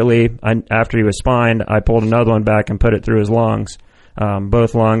 immediately after he was spined, I pulled another one back and put it through his lungs,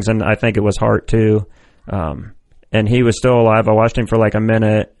 both lungs, and I think it was heart too. And he was still alive. I watched him for like a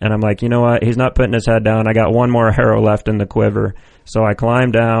minute, and I'm like, you know what? He's not putting his head down. I got one more arrow left in the quiver. So I climb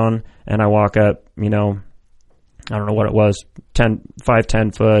down, and I walk up, I don't know what it was, 10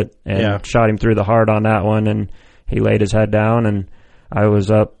 foot, and shot him through the heart on that one, and he laid his head down, and I was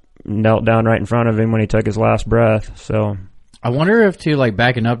knelt down right in front of him when he took his last breath. So I wonder if, too, like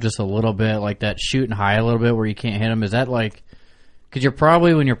backing up just a little bit, like that shooting high a little bit where you can't hit him, is that like, because you're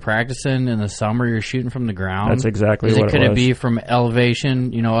probably, when you're practicing in the summer, you're shooting from the ground. That's exactly what it was. Could it be from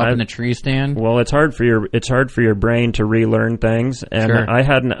elevation, up in the tree stand? Well, it's hard for your brain to relearn things, and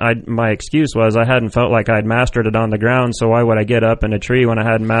sure. My excuse was I hadn't felt like I'd mastered it on the ground, so why would I get up in a tree when I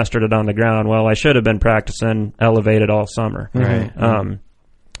hadn't mastered it on the ground? Well, I should have been practicing elevated all summer. Right.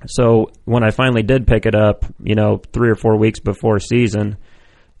 So when I finally did pick it up, 3 or 4 weeks before season,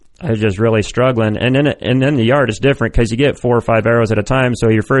 I was just really struggling. And then the yard is different because you get 4 or 5 arrows at a time. So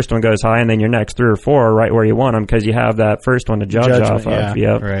your first one goes high, and then your next 3 or 4 are right where you want them because you have that first one to judge off of.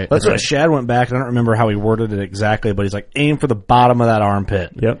 Yep. Right. That's what Shad went back. I don't remember how he worded it exactly, but he's like, aim for the bottom of that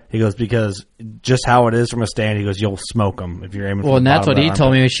armpit. Yep. He goes, because just how it is from a stand, he goes, you'll smoke them if you're aiming for the bottom. Well, and that's what he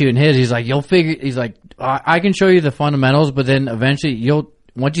told me when shooting his. He's like, he's like, I can show you the fundamentals, but then eventually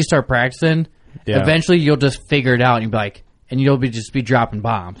once you start practicing, eventually you'll just figure it out, and you'll be like, and you'll just be dropping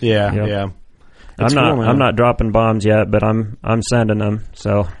bombs. Yeah. I'm not dropping bombs yet, but I'm sending them.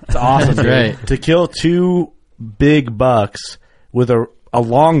 So it's awesome. Right. To kill 2 big bucks with a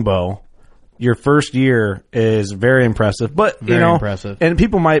longbow your first year is very impressive. But very impressive. And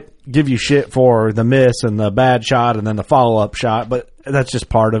people might give you shit for the miss and the bad shot and then the follow up shot, but that's just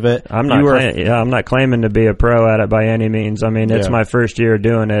part of it. I'm not claiming to be a pro at it by any means. I mean, it's my first year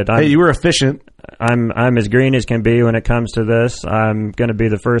doing it. You were efficient. I'm as green as can be when it comes to this. I'm going to be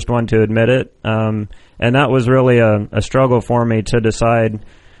the first one to admit it. And that was really a struggle for me to decide.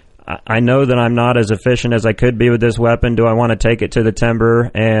 I know that I'm not as efficient as I could be with this weapon. Do I want to take it to the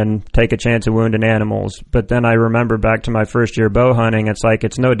timber and take a chance of wounding animals? But then I remember back to my first year bow hunting. It's like,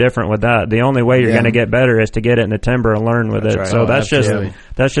 it's no different with that. The only way you're going to get better is to get it in the timber and learn with it. Right. So that's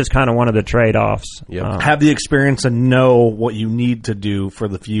just kind of one of the trade-offs. Yep. Have the experience and know what you need to do for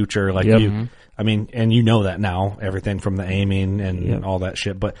the future. Like I mean, and you know that now, everything from the aiming and all that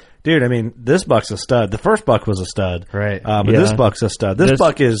shit. But, dude, I mean, this buck's a stud. The first buck was a stud. Right. But this buck's a stud. This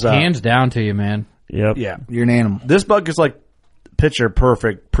buck is... hands down to you, man. Yep. Yeah. You're an animal. This buck is like picture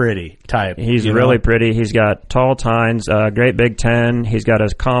perfect, pretty type. He's really pretty. He's got tall tines, great big 10. He's got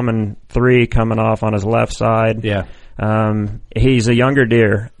his common 3 coming off on his left side. Yeah. He's a younger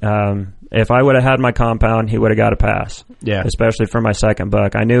deer. If I would have had my compound, he would have got a pass. Yeah. Especially for my second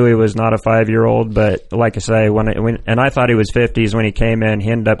buck. I knew he was not a 5-year-old, but like I say, and I thought he was 50s when he came in. He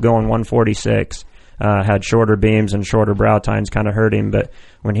ended up going 146. Had shorter beams and shorter brow tines, kind of hurt him. But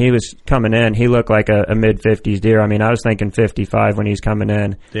when he was coming in, he looked like a mid-50s deer. I mean, I was thinking 55 when he's coming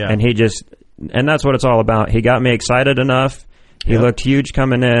in. Yeah. And that's what it's all about. He got me excited enough. He looked huge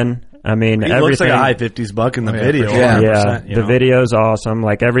coming in. I mean, he looks like a high 50s buck in the video. The video's awesome.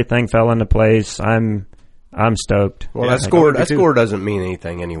 Like, everything fell into place. I'm I'm stoked. Well, that score doesn't mean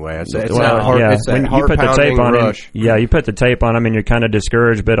anything anyway. It's that heart, yeah. it's that when you put the tape on rush. you put the tape on him, and you're kind of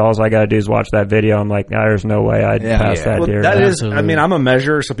discouraged. But all I got to do is watch that video. I'm like, there's no way I'd pass that deer. That is, I mean, I'm a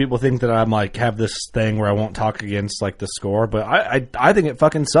measurer, so people think that I'm like have this thing where I won't talk against like the score, but I think it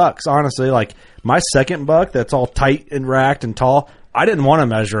fucking sucks. Honestly, like my second buck that's all tight and racked and tall. I didn't want to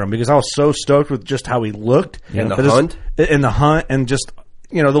measure him because I was so stoked with just how he looked in the hunt, and just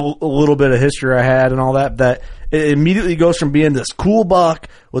the little bit of history I had and all that it immediately goes from being this cool buck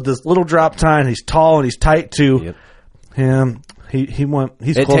with this little drop tine, he's tall and he's tight to him. He went.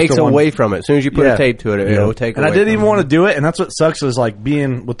 He's it close takes to away from it as soon as you put a tape to it. It'll take. And away I didn't from even want to do it, and that's what sucks is like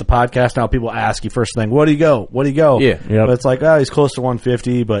being with the podcast now. People ask you first thing, "What do you go? What do you go?" Yeah, but it's like, he's close to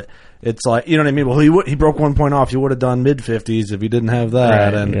 150, but it's like you know what I mean. Well, he broke 1 point off. He would have done mid 50s if he didn't have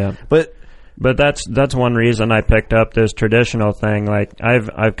that. Right, But that's one reason I picked up this traditional thing. Like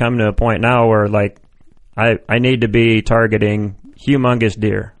I've come to a point now where like I need to be targeting humongous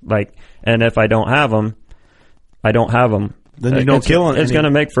deer. Like, and if I don't have them, I don't have them. Then you don't kill them. It's going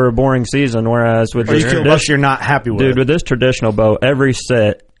to make for a boring season. Whereas with unless you're not happy with dude, it. with this traditional bow, every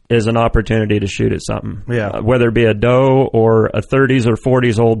sit is an opportunity to shoot at something. Yeah, whether it be a doe or a 30s or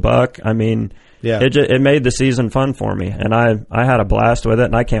 40s old buck. I mean, it made the season fun for me, and I had a blast with it,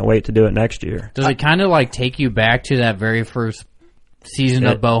 and I can't wait to do it next year. Does it kind of like take you back to that very first season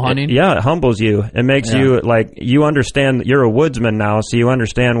of bow hunting? It humbles you. It makes you like you understand. You're a woodsman now, so you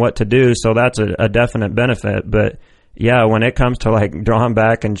understand what to do. So that's a definite benefit. But yeah, when it comes to like drawing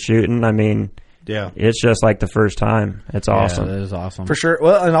back and shooting, I mean, it's just like the first time. It's awesome. It is awesome for sure.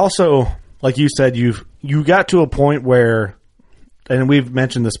 Well, and also, like you said, you got to a point where, and we've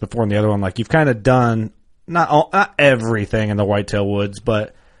mentioned this before in the other one, like you've kind of done not everything in the whitetail woods,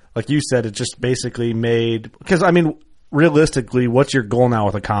 but like you said, it just basically made because I mean. Realistically, what's your goal now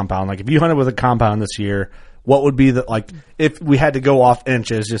with a compound? Like, if you hunted with a compound this year, what would be the if we had to go off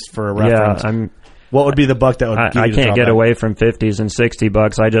inches just for a reference? What would be the buck that would? I can't get away from 50s and 60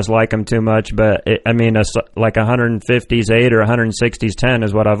 bucks. I just like them too much. But like 150s 8 or 160s 10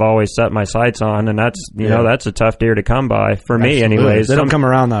 is what I've always set my sights on, and that's that's a tough deer to come by for me, anyways. They don't come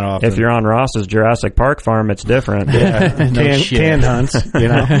around that often. If you're on Ross's Jurassic Park farm, it's different. Canned hunts,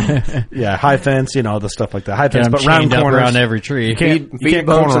 high fence, the stuff like that. High fence, but round corners around every tree. You can't feed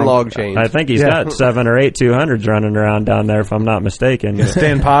bumps and log chains. I think he's got 7 or 8 200s running around down there, if I'm not mistaken.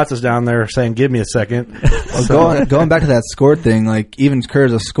 Stan Potts is down there saying, "Give me a second." Well, going back to that score thing, like even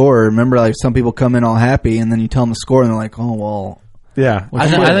Kerr's a scorer. Remember, like some people come in all happy, and then you tell them the score, and they're like, "Oh well." Yeah, I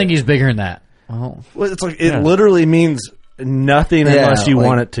think he's bigger than that. Well, it's like it literally means nothing unless you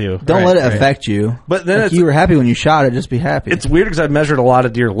want it to. Don't let it affect you. But then if you were happy when you shot it, just be happy. It's weird because I've measured a lot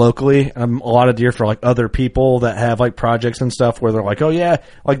of deer locally. A lot of deer for like other people that have like projects and stuff where they're like, "Oh yeah,"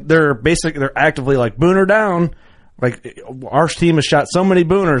 like they're actively like booner down. Like our team has shot so many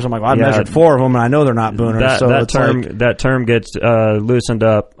booners. I'm like, I measured 4 of them, and I know they're not booners. That term gets loosened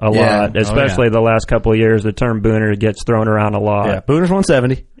up a lot, especially the last couple of years. The term booner gets thrown around a lot. Yeah, booner's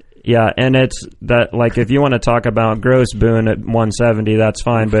 170. Yeah, and it's that like if you want to talk about gross boon at 170, that's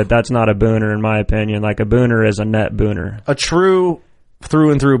fine, but that's not a booner in my opinion. Like a booner is a net booner. A true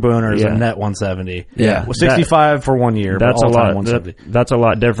through and through booner is a net 170. Yeah, well, 65 for 1 year. That's but a lot. 170. That's a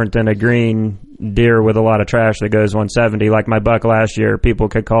lot different than a green deer with a lot of trash that goes 170. Like my buck last year, people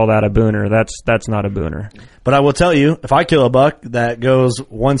could call that a booner. That's not a booner. But I will tell you, if I kill a buck that goes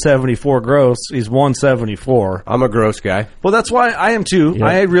 174 gross, he's 174. I'm a gross guy. Well, that's why I am too. Yeah.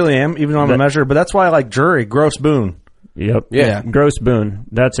 I really am, even though I'm a measurer. But that's why I like jury gross boon. Yep. Yeah. Gross boon.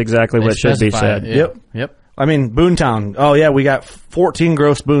 That's exactly what should be said. Yeah. Yep. I mean, Boontown. Oh yeah, we got 14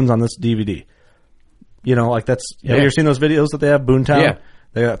 gross boons on this DVD. Like that's. Have you ever seen those videos that they have Boontown? Yeah.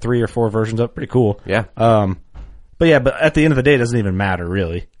 They got 3 or 4 versions up. Pretty cool. Yeah. But at the end of the day, it doesn't even matter,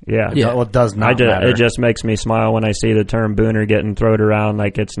 really. Yeah. Well, it does not matter. It just makes me smile when I see the term booner getting thrown around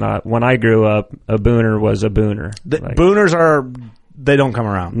like it's not. When I grew up, a booner was a booner. Booners they don't come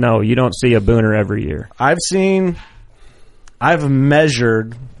around. No, you don't see a booner every year. I've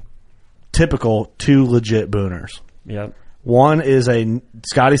measured typical 2 legit booners. Yep. One is a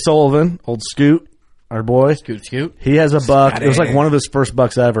Scotty Sullivan, old Scoot, our boy. Scoot. He has a buck. Scotty. It was like one of his first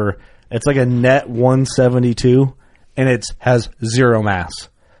bucks ever. It's like a net 172, and it has 0 mass.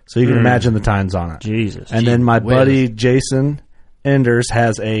 So you can imagine the tines on it. Jesus. And then my buddy Jason Enders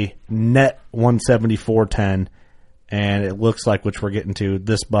has a net 174.10, and it looks like, which we're getting to,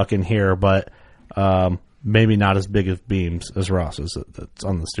 this buck in here, but maybe not as big of beams as Ross's that's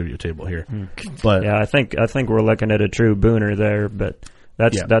on the studio table here. But yeah, I think we're looking at a true booner there, but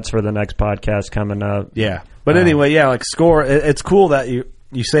that's for the next podcast coming up. Yeah. But anyway, like score, it's cool that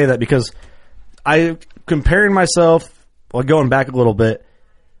you say that because comparing myself, well, going back a little bit,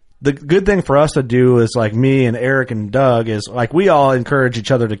 the good thing for us to do is like me and Eric and Doug is like we all encourage each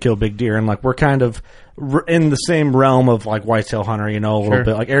other to kill big deer, and like we're kind of in the same realm of like whitetail hunter, a little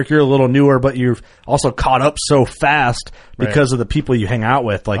bit. Like Eric, you're a little newer, but you've also caught up so fast because of the people you hang out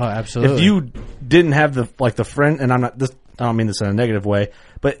with. Like, absolutely. If you didn't have the friend, and I don't mean this in a negative way,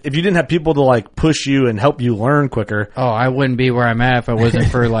 but if you didn't have people to like push you and help you learn quicker, I wouldn't be where I'm at if I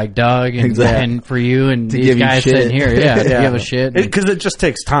wasn't for like Doug and, and for you and to these guys sitting here. Yeah, to give a shit. Because it just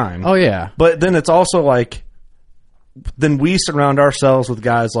takes time. Oh yeah, but then it's also like, then we surround ourselves with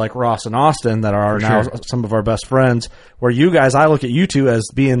guys like Ross and Austin that are now some of our best friends. Where you guys, I look at you two as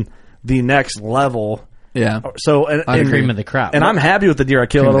being the next level. Yeah. So and cream of the crop, and I'm happy with the deer I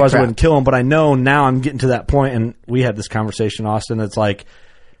kill. Otherwise, I wouldn't kill them. But I know now I'm getting to that point, and we had this conversation, Austin. It's like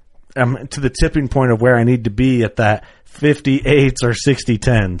I'm to the tipping point of where I need to be at that 58s or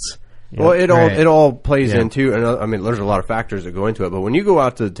 60-10s. Well, it all plays into, and I mean, there's a lot of factors that go into it. But when you go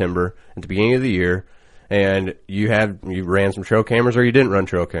out to the timber at the beginning of the year, and you ran some trail cameras or you didn't run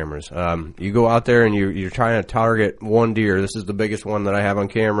trail cameras, you go out there and you're trying to target one deer. This is the biggest one that I have on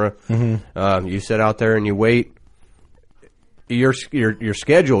camera. Mm-hmm. You sit out there and you wait. Your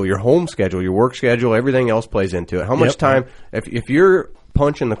schedule, your home schedule, your work schedule, everything else plays into it. How much time? If you're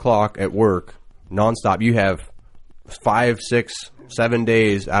punching the clock at work nonstop, you have 5, 6, 7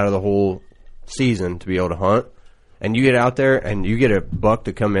 days out of the whole season to be able to hunt. And you get out there and you get a buck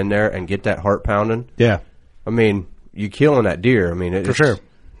to come in there and get that heart pounding. Yeah. I mean, you killing that deer. I mean, for sure.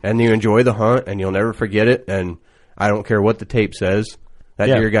 And you enjoy the hunt and you'll never forget it. And I don't care what the tape says. That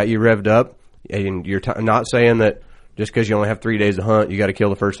deer got you revved up. And you're not saying that just because you only have 3 days to hunt, you got to kill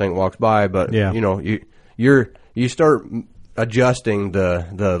the first thing that walks by. But, you start adjusting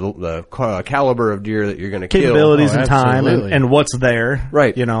the caliber of deer that you're going to kill. Capabilities and time and what's there.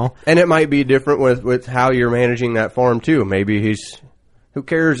 Right. And it might be different with how you're managing that farm too. Maybe who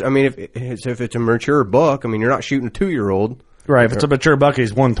cares? I mean, if it's a mature buck, I mean, you're not shooting a 2-year-old. Right. If it's a mature buck,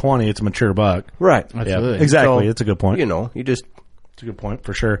 he's 120, it's a mature buck. Right. Absolutely. Yeah. Exactly. It's a good point. It's a good point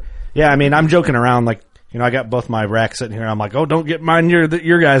for sure. Yeah. I mean, I'm joking around like, I got both my racks sitting here. I'm like, don't get mine near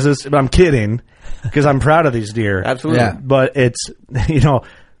your guys's. But I'm kidding because I'm proud of these deer. Absolutely. Yeah. But it's,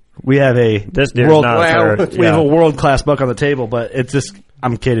 we have this deer's not fair. We have a world-class buck on the table, but it's just,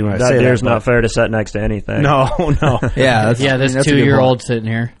 I'm kidding when I say that. That deer's not fair to set next to anything. No. Yeah. This 2-year-old sitting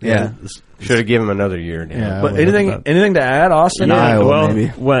here. Yeah. Should have given him another year. Yeah, but anything to add, Austin?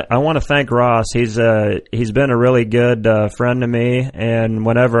 Well, I want to thank Ross. He's been a really good friend to me, and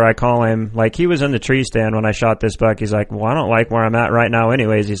whenever I call him, like he was in the tree stand when I shot this buck. He's like, "Well, I don't like where I'm at right now,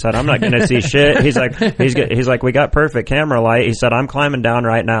 anyways." He said, "I'm not going to see shit." He's like, "We got perfect camera light." He said, "I'm climbing down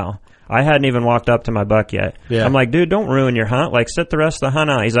right now." I hadn't even walked up to my buck yet. Yeah. I'm like, dude, don't ruin your hunt. Like, sit the rest of the hunt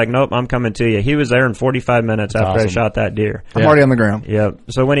out. He's like, nope, I'm coming to you. He was there in 45 minutes after I shot that deer. I'm already on the ground. Yep.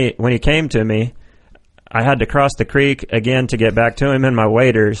 So when he came to me, I had to cross the creek again to get back to him in my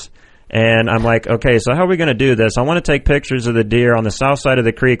waders. And I'm like, okay, so how are we going to do this? I want to take pictures of the deer on the south side of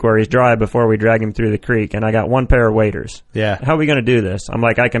the creek where he's dry before we drag him through the creek. And I got one pair of waders. Yeah. How are we going to do this? I'm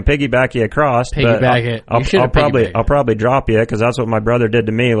like, I can piggyback you across. I'll probably drop you because that's what my brother did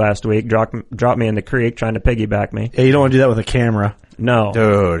to me last week. Drop me in the creek trying to piggyback me. Yeah, you don't want to do that with a camera. No.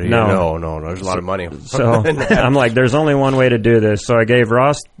 Dude, no. There's a lot of money. So I'm like, there's only one way to do this. So I gave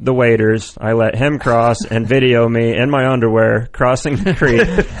Ross the waders. I let him cross and video me in my underwear crossing the creek.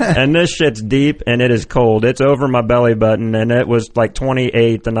 And this shit's deep and it is cold. It's over my belly button and it was like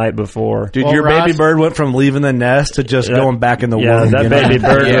 28 the night before. Dude, your baby bird went from leaving the nest to just going back in the womb. Yeah, that baby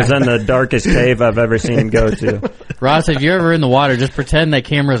bird was in the darkest cave I've ever seen him go to. Ross, if you're ever in the water, just pretend that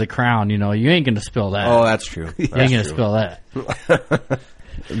camera's a crown. You ain't going to spill that. Oh, that's true. You ain't going to spill that.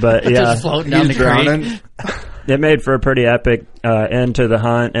 But yeah, just floating down the creek. It made for a pretty epic end to the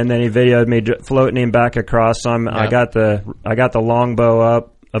hunt, and then he videoed me floating him back across. So I got the longbow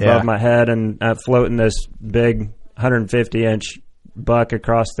up above my head and floating this big 150-inch buck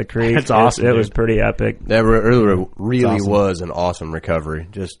across the creek. That's awesome. It was pretty epic. That really awesome. Was an awesome recovery.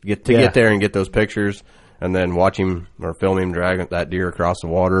 Just get there and get those pictures. And then watch him or film him drag that deer across the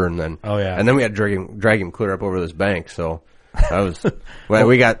water, and then and then we had to drag him clear up over this bank. So that was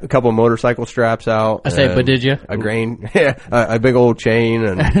we got a couple of motorcycle straps out. But did you a big old chain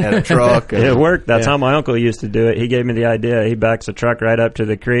and a truck? And, it worked. That's how my uncle used to do it. He gave me the idea. He backs a truck right up to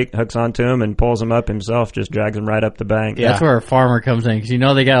the creek, hooks onto him, and pulls him up himself. Just drags him right up the bank. Yeah. That's where a farmer comes in because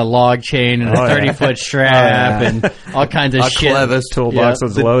they got a log chain and a 30-foot strap and all kinds of shit. Clevis toolbox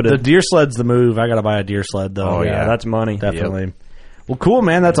was loaded. The deer sled's the move. I got to buy a deer sled though. Oh yeah, that's money. Definitely. Yep. Well, cool,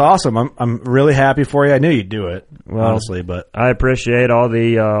 man. That's awesome. I'm really happy for you. I knew you'd do it, honestly, but I appreciate all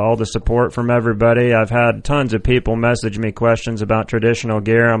the support from everybody. I've had tons of people message me questions about traditional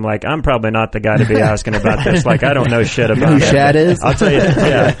gear. I'm like, I'm probably not the guy to be asking about this. Like, I don't know shit about who it. Shad is? I'll tell you.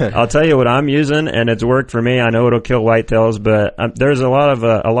 Yeah, I'll tell you what I'm using, and it's worked for me. I know it'll kill whitetails, but there's a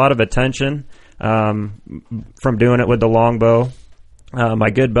lot of attention from doing it with the longbow. My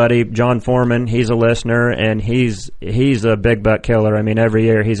good buddy John Foreman, he's a listener, and he's a big buck killer. I mean, every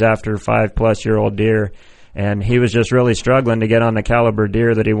year he's after 5+ year old deer, and he was just really struggling to get on the caliber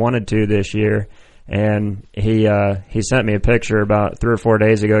deer that he wanted to this year. And he sent me a picture about 3 or 4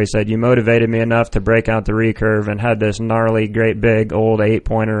 days ago. He said, "You motivated me enough to break out the recurve," and had this gnarly, great big old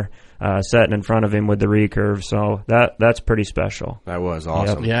 8-pointer setting in front of him with the recurve. So that's pretty special. That was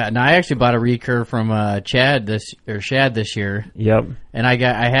awesome. Yep. Yeah, and I actually bought a recurve from Shad this year. Yep. And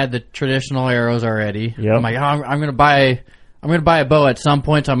I had the traditional arrows already. Yep. I'm like, I'm gonna buy a bow at some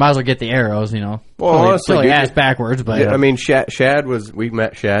point, so I might as well get the arrows. You know. Well, honestly, totally ass backwards, but I mean, Shad was. We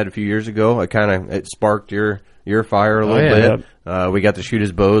met Shad a few years ago. It sparked your fire a little bit. We got to shoot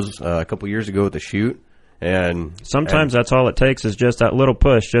his bows a couple years ago at the shoot. And sometimes that's all it takes is just that little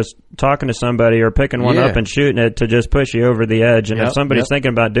push, just talking to somebody or picking one up and shooting it to just push you over the edge. And if somebody's thinking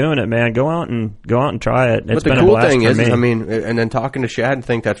about doing it, man, go out and try it. It's but been the cool a blast thing for is, me. I mean, and then talking to Shad and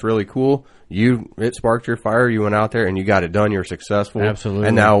think that's really cool. It sparked your fire. You went out there and you got it done. You're successful. Absolutely.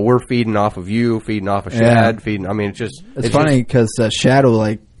 And now we're feeding off of you, feeding off of Shad, feeding. I mean, it's funny because Shad will,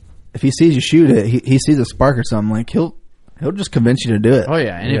 like, if he sees you shoot it, he sees a spark or something, like he'll just convince you to do it. Oh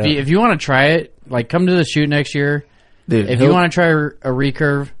yeah, and if you want to try it, like, come to the shoot next year. Dude, if you want to try a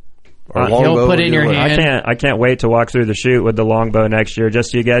recurve, he'll put it in your hand. I can't wait to walk through the chute with the longbow next year,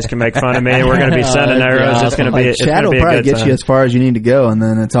 just so you guys can make fun of me. We're going to be sending arrows. Awesome. It's going to be. Shad will probably get you as far as you need to go, and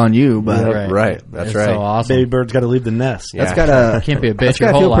then it's on you. But right, that's right. So awesome. Baby bird's got to leave the nest. That's gotta can't be a bitch. That's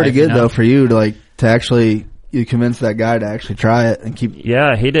gotta feel pretty good though for you to actually. You convince that guy to actually try it and keep.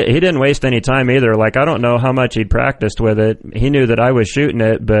 Yeah, he didn't waste any time either. Like, I don't know how much he'd practiced with it. He knew that I was shooting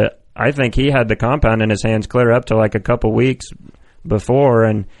it, but I think he had the compound in his hands clear up to like a couple weeks before,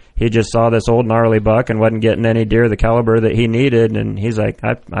 and he just saw this old gnarly buck and wasn't getting any deer the caliber that he needed, and he's like,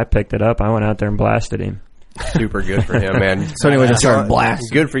 I picked it up. I went out there and blasted him. Super good for him, man. So anyway, just started blasting.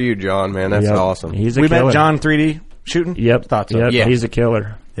 Good for you, John, man. That's awesome. He's a we killer. met John 3D shooting. Yep, thought so. Yep, yeah, he's a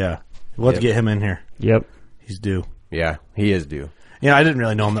killer. Yeah, we'll have to get him in here. Yep, he's due. Yeah, he is due. Yeah, I didn't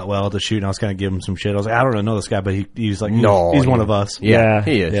really know him that well at the shoot, and I was kind of giving him some shit. I was like, I don't really know this guy, but he's like, he's one of us. Yeah,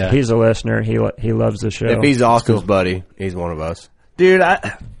 he is. Yeah. He's a listener. He loves the show. If he's Austin's buddy, he's one of us. Dude,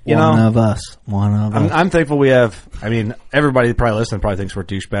 One of us. I'm thankful we have. I mean, everybody probably listening probably thinks we're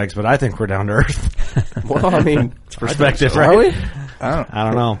douchebags, but I think we're down to earth. Well, I mean, it's perspective, right? Are we? I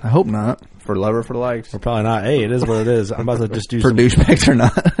don't know. I hope not. For love or for likes? We're probably not. Hey, it is what it is. I'm about to just do for douchebags or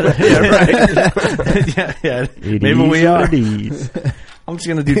not. Yeah, right. yeah. Maybe we are. I'm just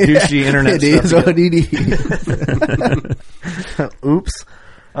gonna do douchey internet stuff. It is what it is. Oops.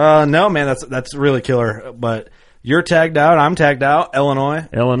 No, man, that's really killer. But you're tagged out. I'm tagged out. Illinois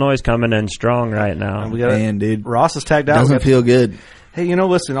is coming in strong right now. And we got Man, dude. Ross is tagged out. Doesn't feel good. Hey,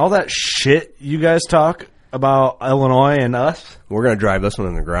 listen, all that shit you guys talk about Illinois and us. We're going to drive this one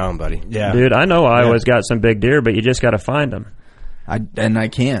in the ground, buddy. Yeah. Dude, I know Iowa's got some big deer, but you just got to find them. I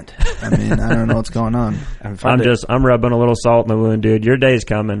can't. I mean, I don't know what's going on. I'm rubbing a little salt in the wound, dude. Your day's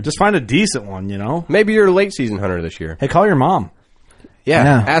coming. Just find a decent one, Maybe you're a late season hunter this year. Hey, call your mom.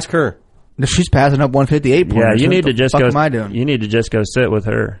 Yeah. Ask her. She's passing up 158 pointers. Yeah, you need to just go. What am I doing? You need to just go sit with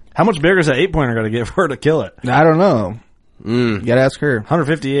her. How much bigger is that 8-pointer going to get for her to kill it? I don't know. You got to ask her.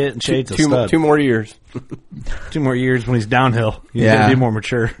 158 and shades of stud. 2 more years. 2 more years when he's downhill. He's going to be more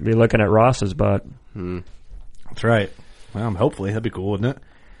mature. Be looking at Ross's butt. That's right. Well, hopefully that'd be cool, wouldn't it?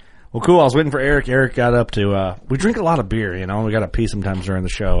 Well, cool. I was waiting for Eric. Eric got up to. We drink a lot of beer, We got to pee sometimes during the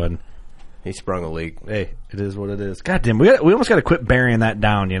show, and he sprung a leak. Hey, it is what it is. God damn, we almost got to quit burying that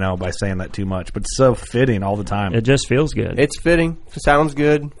down, by saying that too much. But it's so fitting all the time. It just feels good. It's fitting. Sounds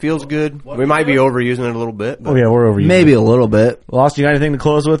good. Feels good. We might be overusing it a little bit. But yeah, we're overusing maybe a little bit. Well, Austin, you got anything to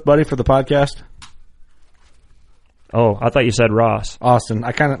close with, buddy, for the podcast? Oh, I thought you said Ross. Austin,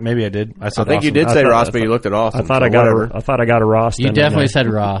 maybe I did. I think Austin. you did say Ross, but you looked at Austin. I thought I got a Ross. You definitely said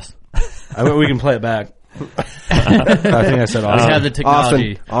Ross. We can play it back. I think I said Austin. We have the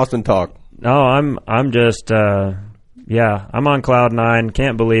technology. Austin talk. No, I'm just I'm on cloud 9.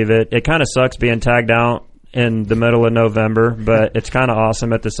 Can't believe it. It kind of sucks being tagged out in the middle of November, but it's kind of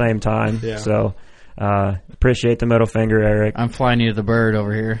awesome at the same time. Yeah. So appreciate the middle finger, Eric. I'm flying you to the bird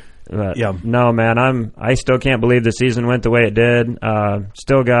over here. But no, man, I still can't believe the season went the way it did.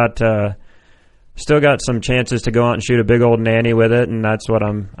 Still got still got some chances to go out and shoot a big old nanny with it, and that's what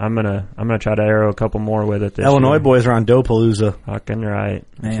I'm gonna try to arrow a couple more with it this Illinois year. boys are on Dopalooza. Fucking right.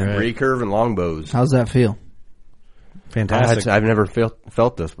 Man. Right. Recurve and longbows. How's that feel? Fantastic. I've never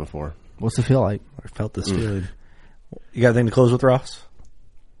felt this before. What's it feel like? I felt this feeling. You got anything to close with, Ross?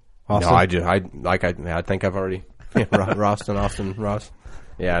 Austin? No, I think I've already Ross and Austin Ross.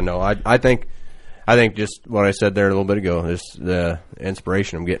 Yeah, no, I think just what I said there a little bit ago, this the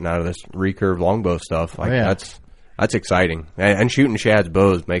inspiration I'm getting out of this recurve longbow stuff. Like that's exciting. And shooting Shad's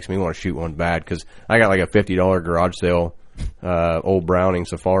bows makes me want to shoot one bad because I got like a $50 garage sale old Browning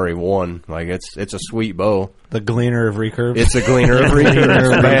Safari 1. Like it's a sweet bow. The Gleaner of recurve. It's a Gleaner of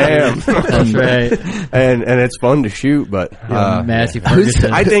recurve. Bam. That's right. And it's fun to shoot, but Massey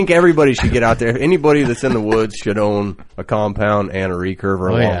Ferguson. I think everybody should get out there. Anybody that's in the woods should own a compound and a recurve or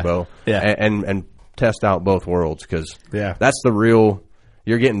a longbow. Yeah. And test out both worlds because Yeah. that's the real.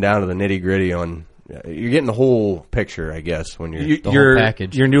 You're getting down to the nitty gritty on. You're getting the whole picture, I guess, when you're the whole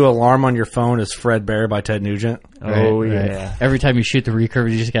package. Your new alarm on your phone is Fred Bear by Ted Nugent. Oh, Right, yeah. right. Every time you shoot the recurve,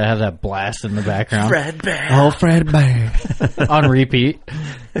 you just gotta have that blast in the background. Fred Bear. Oh, Fred Bear. On repeat.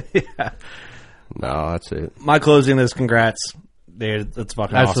 Yeah. No, that's it. My closing is congrats. Dude, that's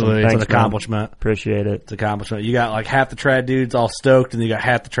fucking Absolutely. awesome. It's Thanks, an accomplishment. man. Appreciate it. It's an accomplishment. You got like half the trad dudes all stoked, and you got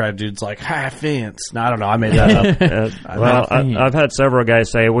half the trad dudes like half fence. No, I don't know. I made that up. Well, I've had several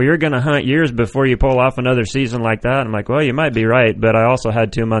guys say, well, you're going to hunt years before you pull off another season like that. I'm like, well, you might be right, but I also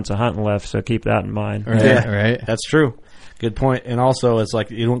had 2 months of hunting left, so keep that in mind. Right, Yeah. right. That's true. Good point. And also, it's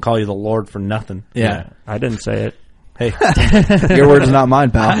like you don't call you the Lord for nothing. Yeah. I didn't say it. Hey, Your words, not mine,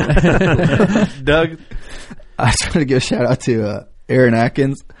 pal. Doug. I just want to give a shout out to Aaron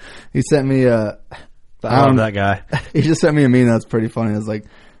Atkins. He sent me I love that guy. He just sent me a meme that's pretty funny. It's like,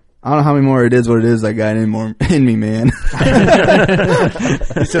 I don't know how many more it is what it is I got any more in me, man. He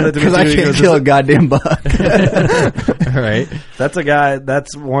said that to me Because I too. He can't goes, kill a goddamn buck. Right. That's a guy.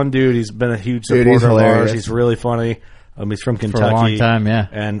 That's one dude. He's been a huge Dude, supporter he's of ours. hilarious. He's really funny. He's from Kentucky For a long time, yeah.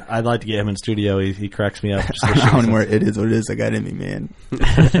 And I'd like to get him in studio. He cracks me up. Just I don't know how many more it is what it is I got in me, man.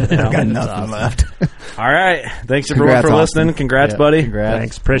 I got nothing left. All right. Thanks everyone Congrats, for Austin. listening. Congrats, Yeah, buddy. congrats.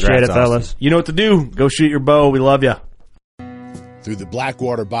 Thanks. Appreciate Congrats, it, fellas. You know what to do. Go shoot your bow. We love you. Through the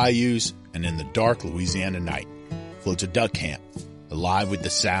Blackwater bayous and in the dark Louisiana night floats a duck camp, alive with the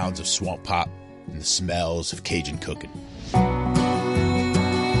sounds of swamp pop and the smells of Cajun cooking.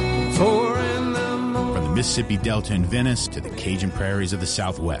 From the Mississippi Delta in Venice to the Cajun prairies of the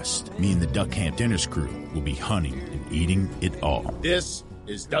Southwest, me and the Duck Camp Dinners crew will be hunting and eating it all. This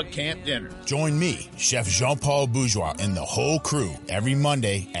is Duck Camp Dinner. Join me, Chef Jean-Paul Bourgeois, and the whole crew every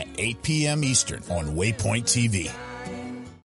Monday at 8 p.m. Eastern on Waypoint TV.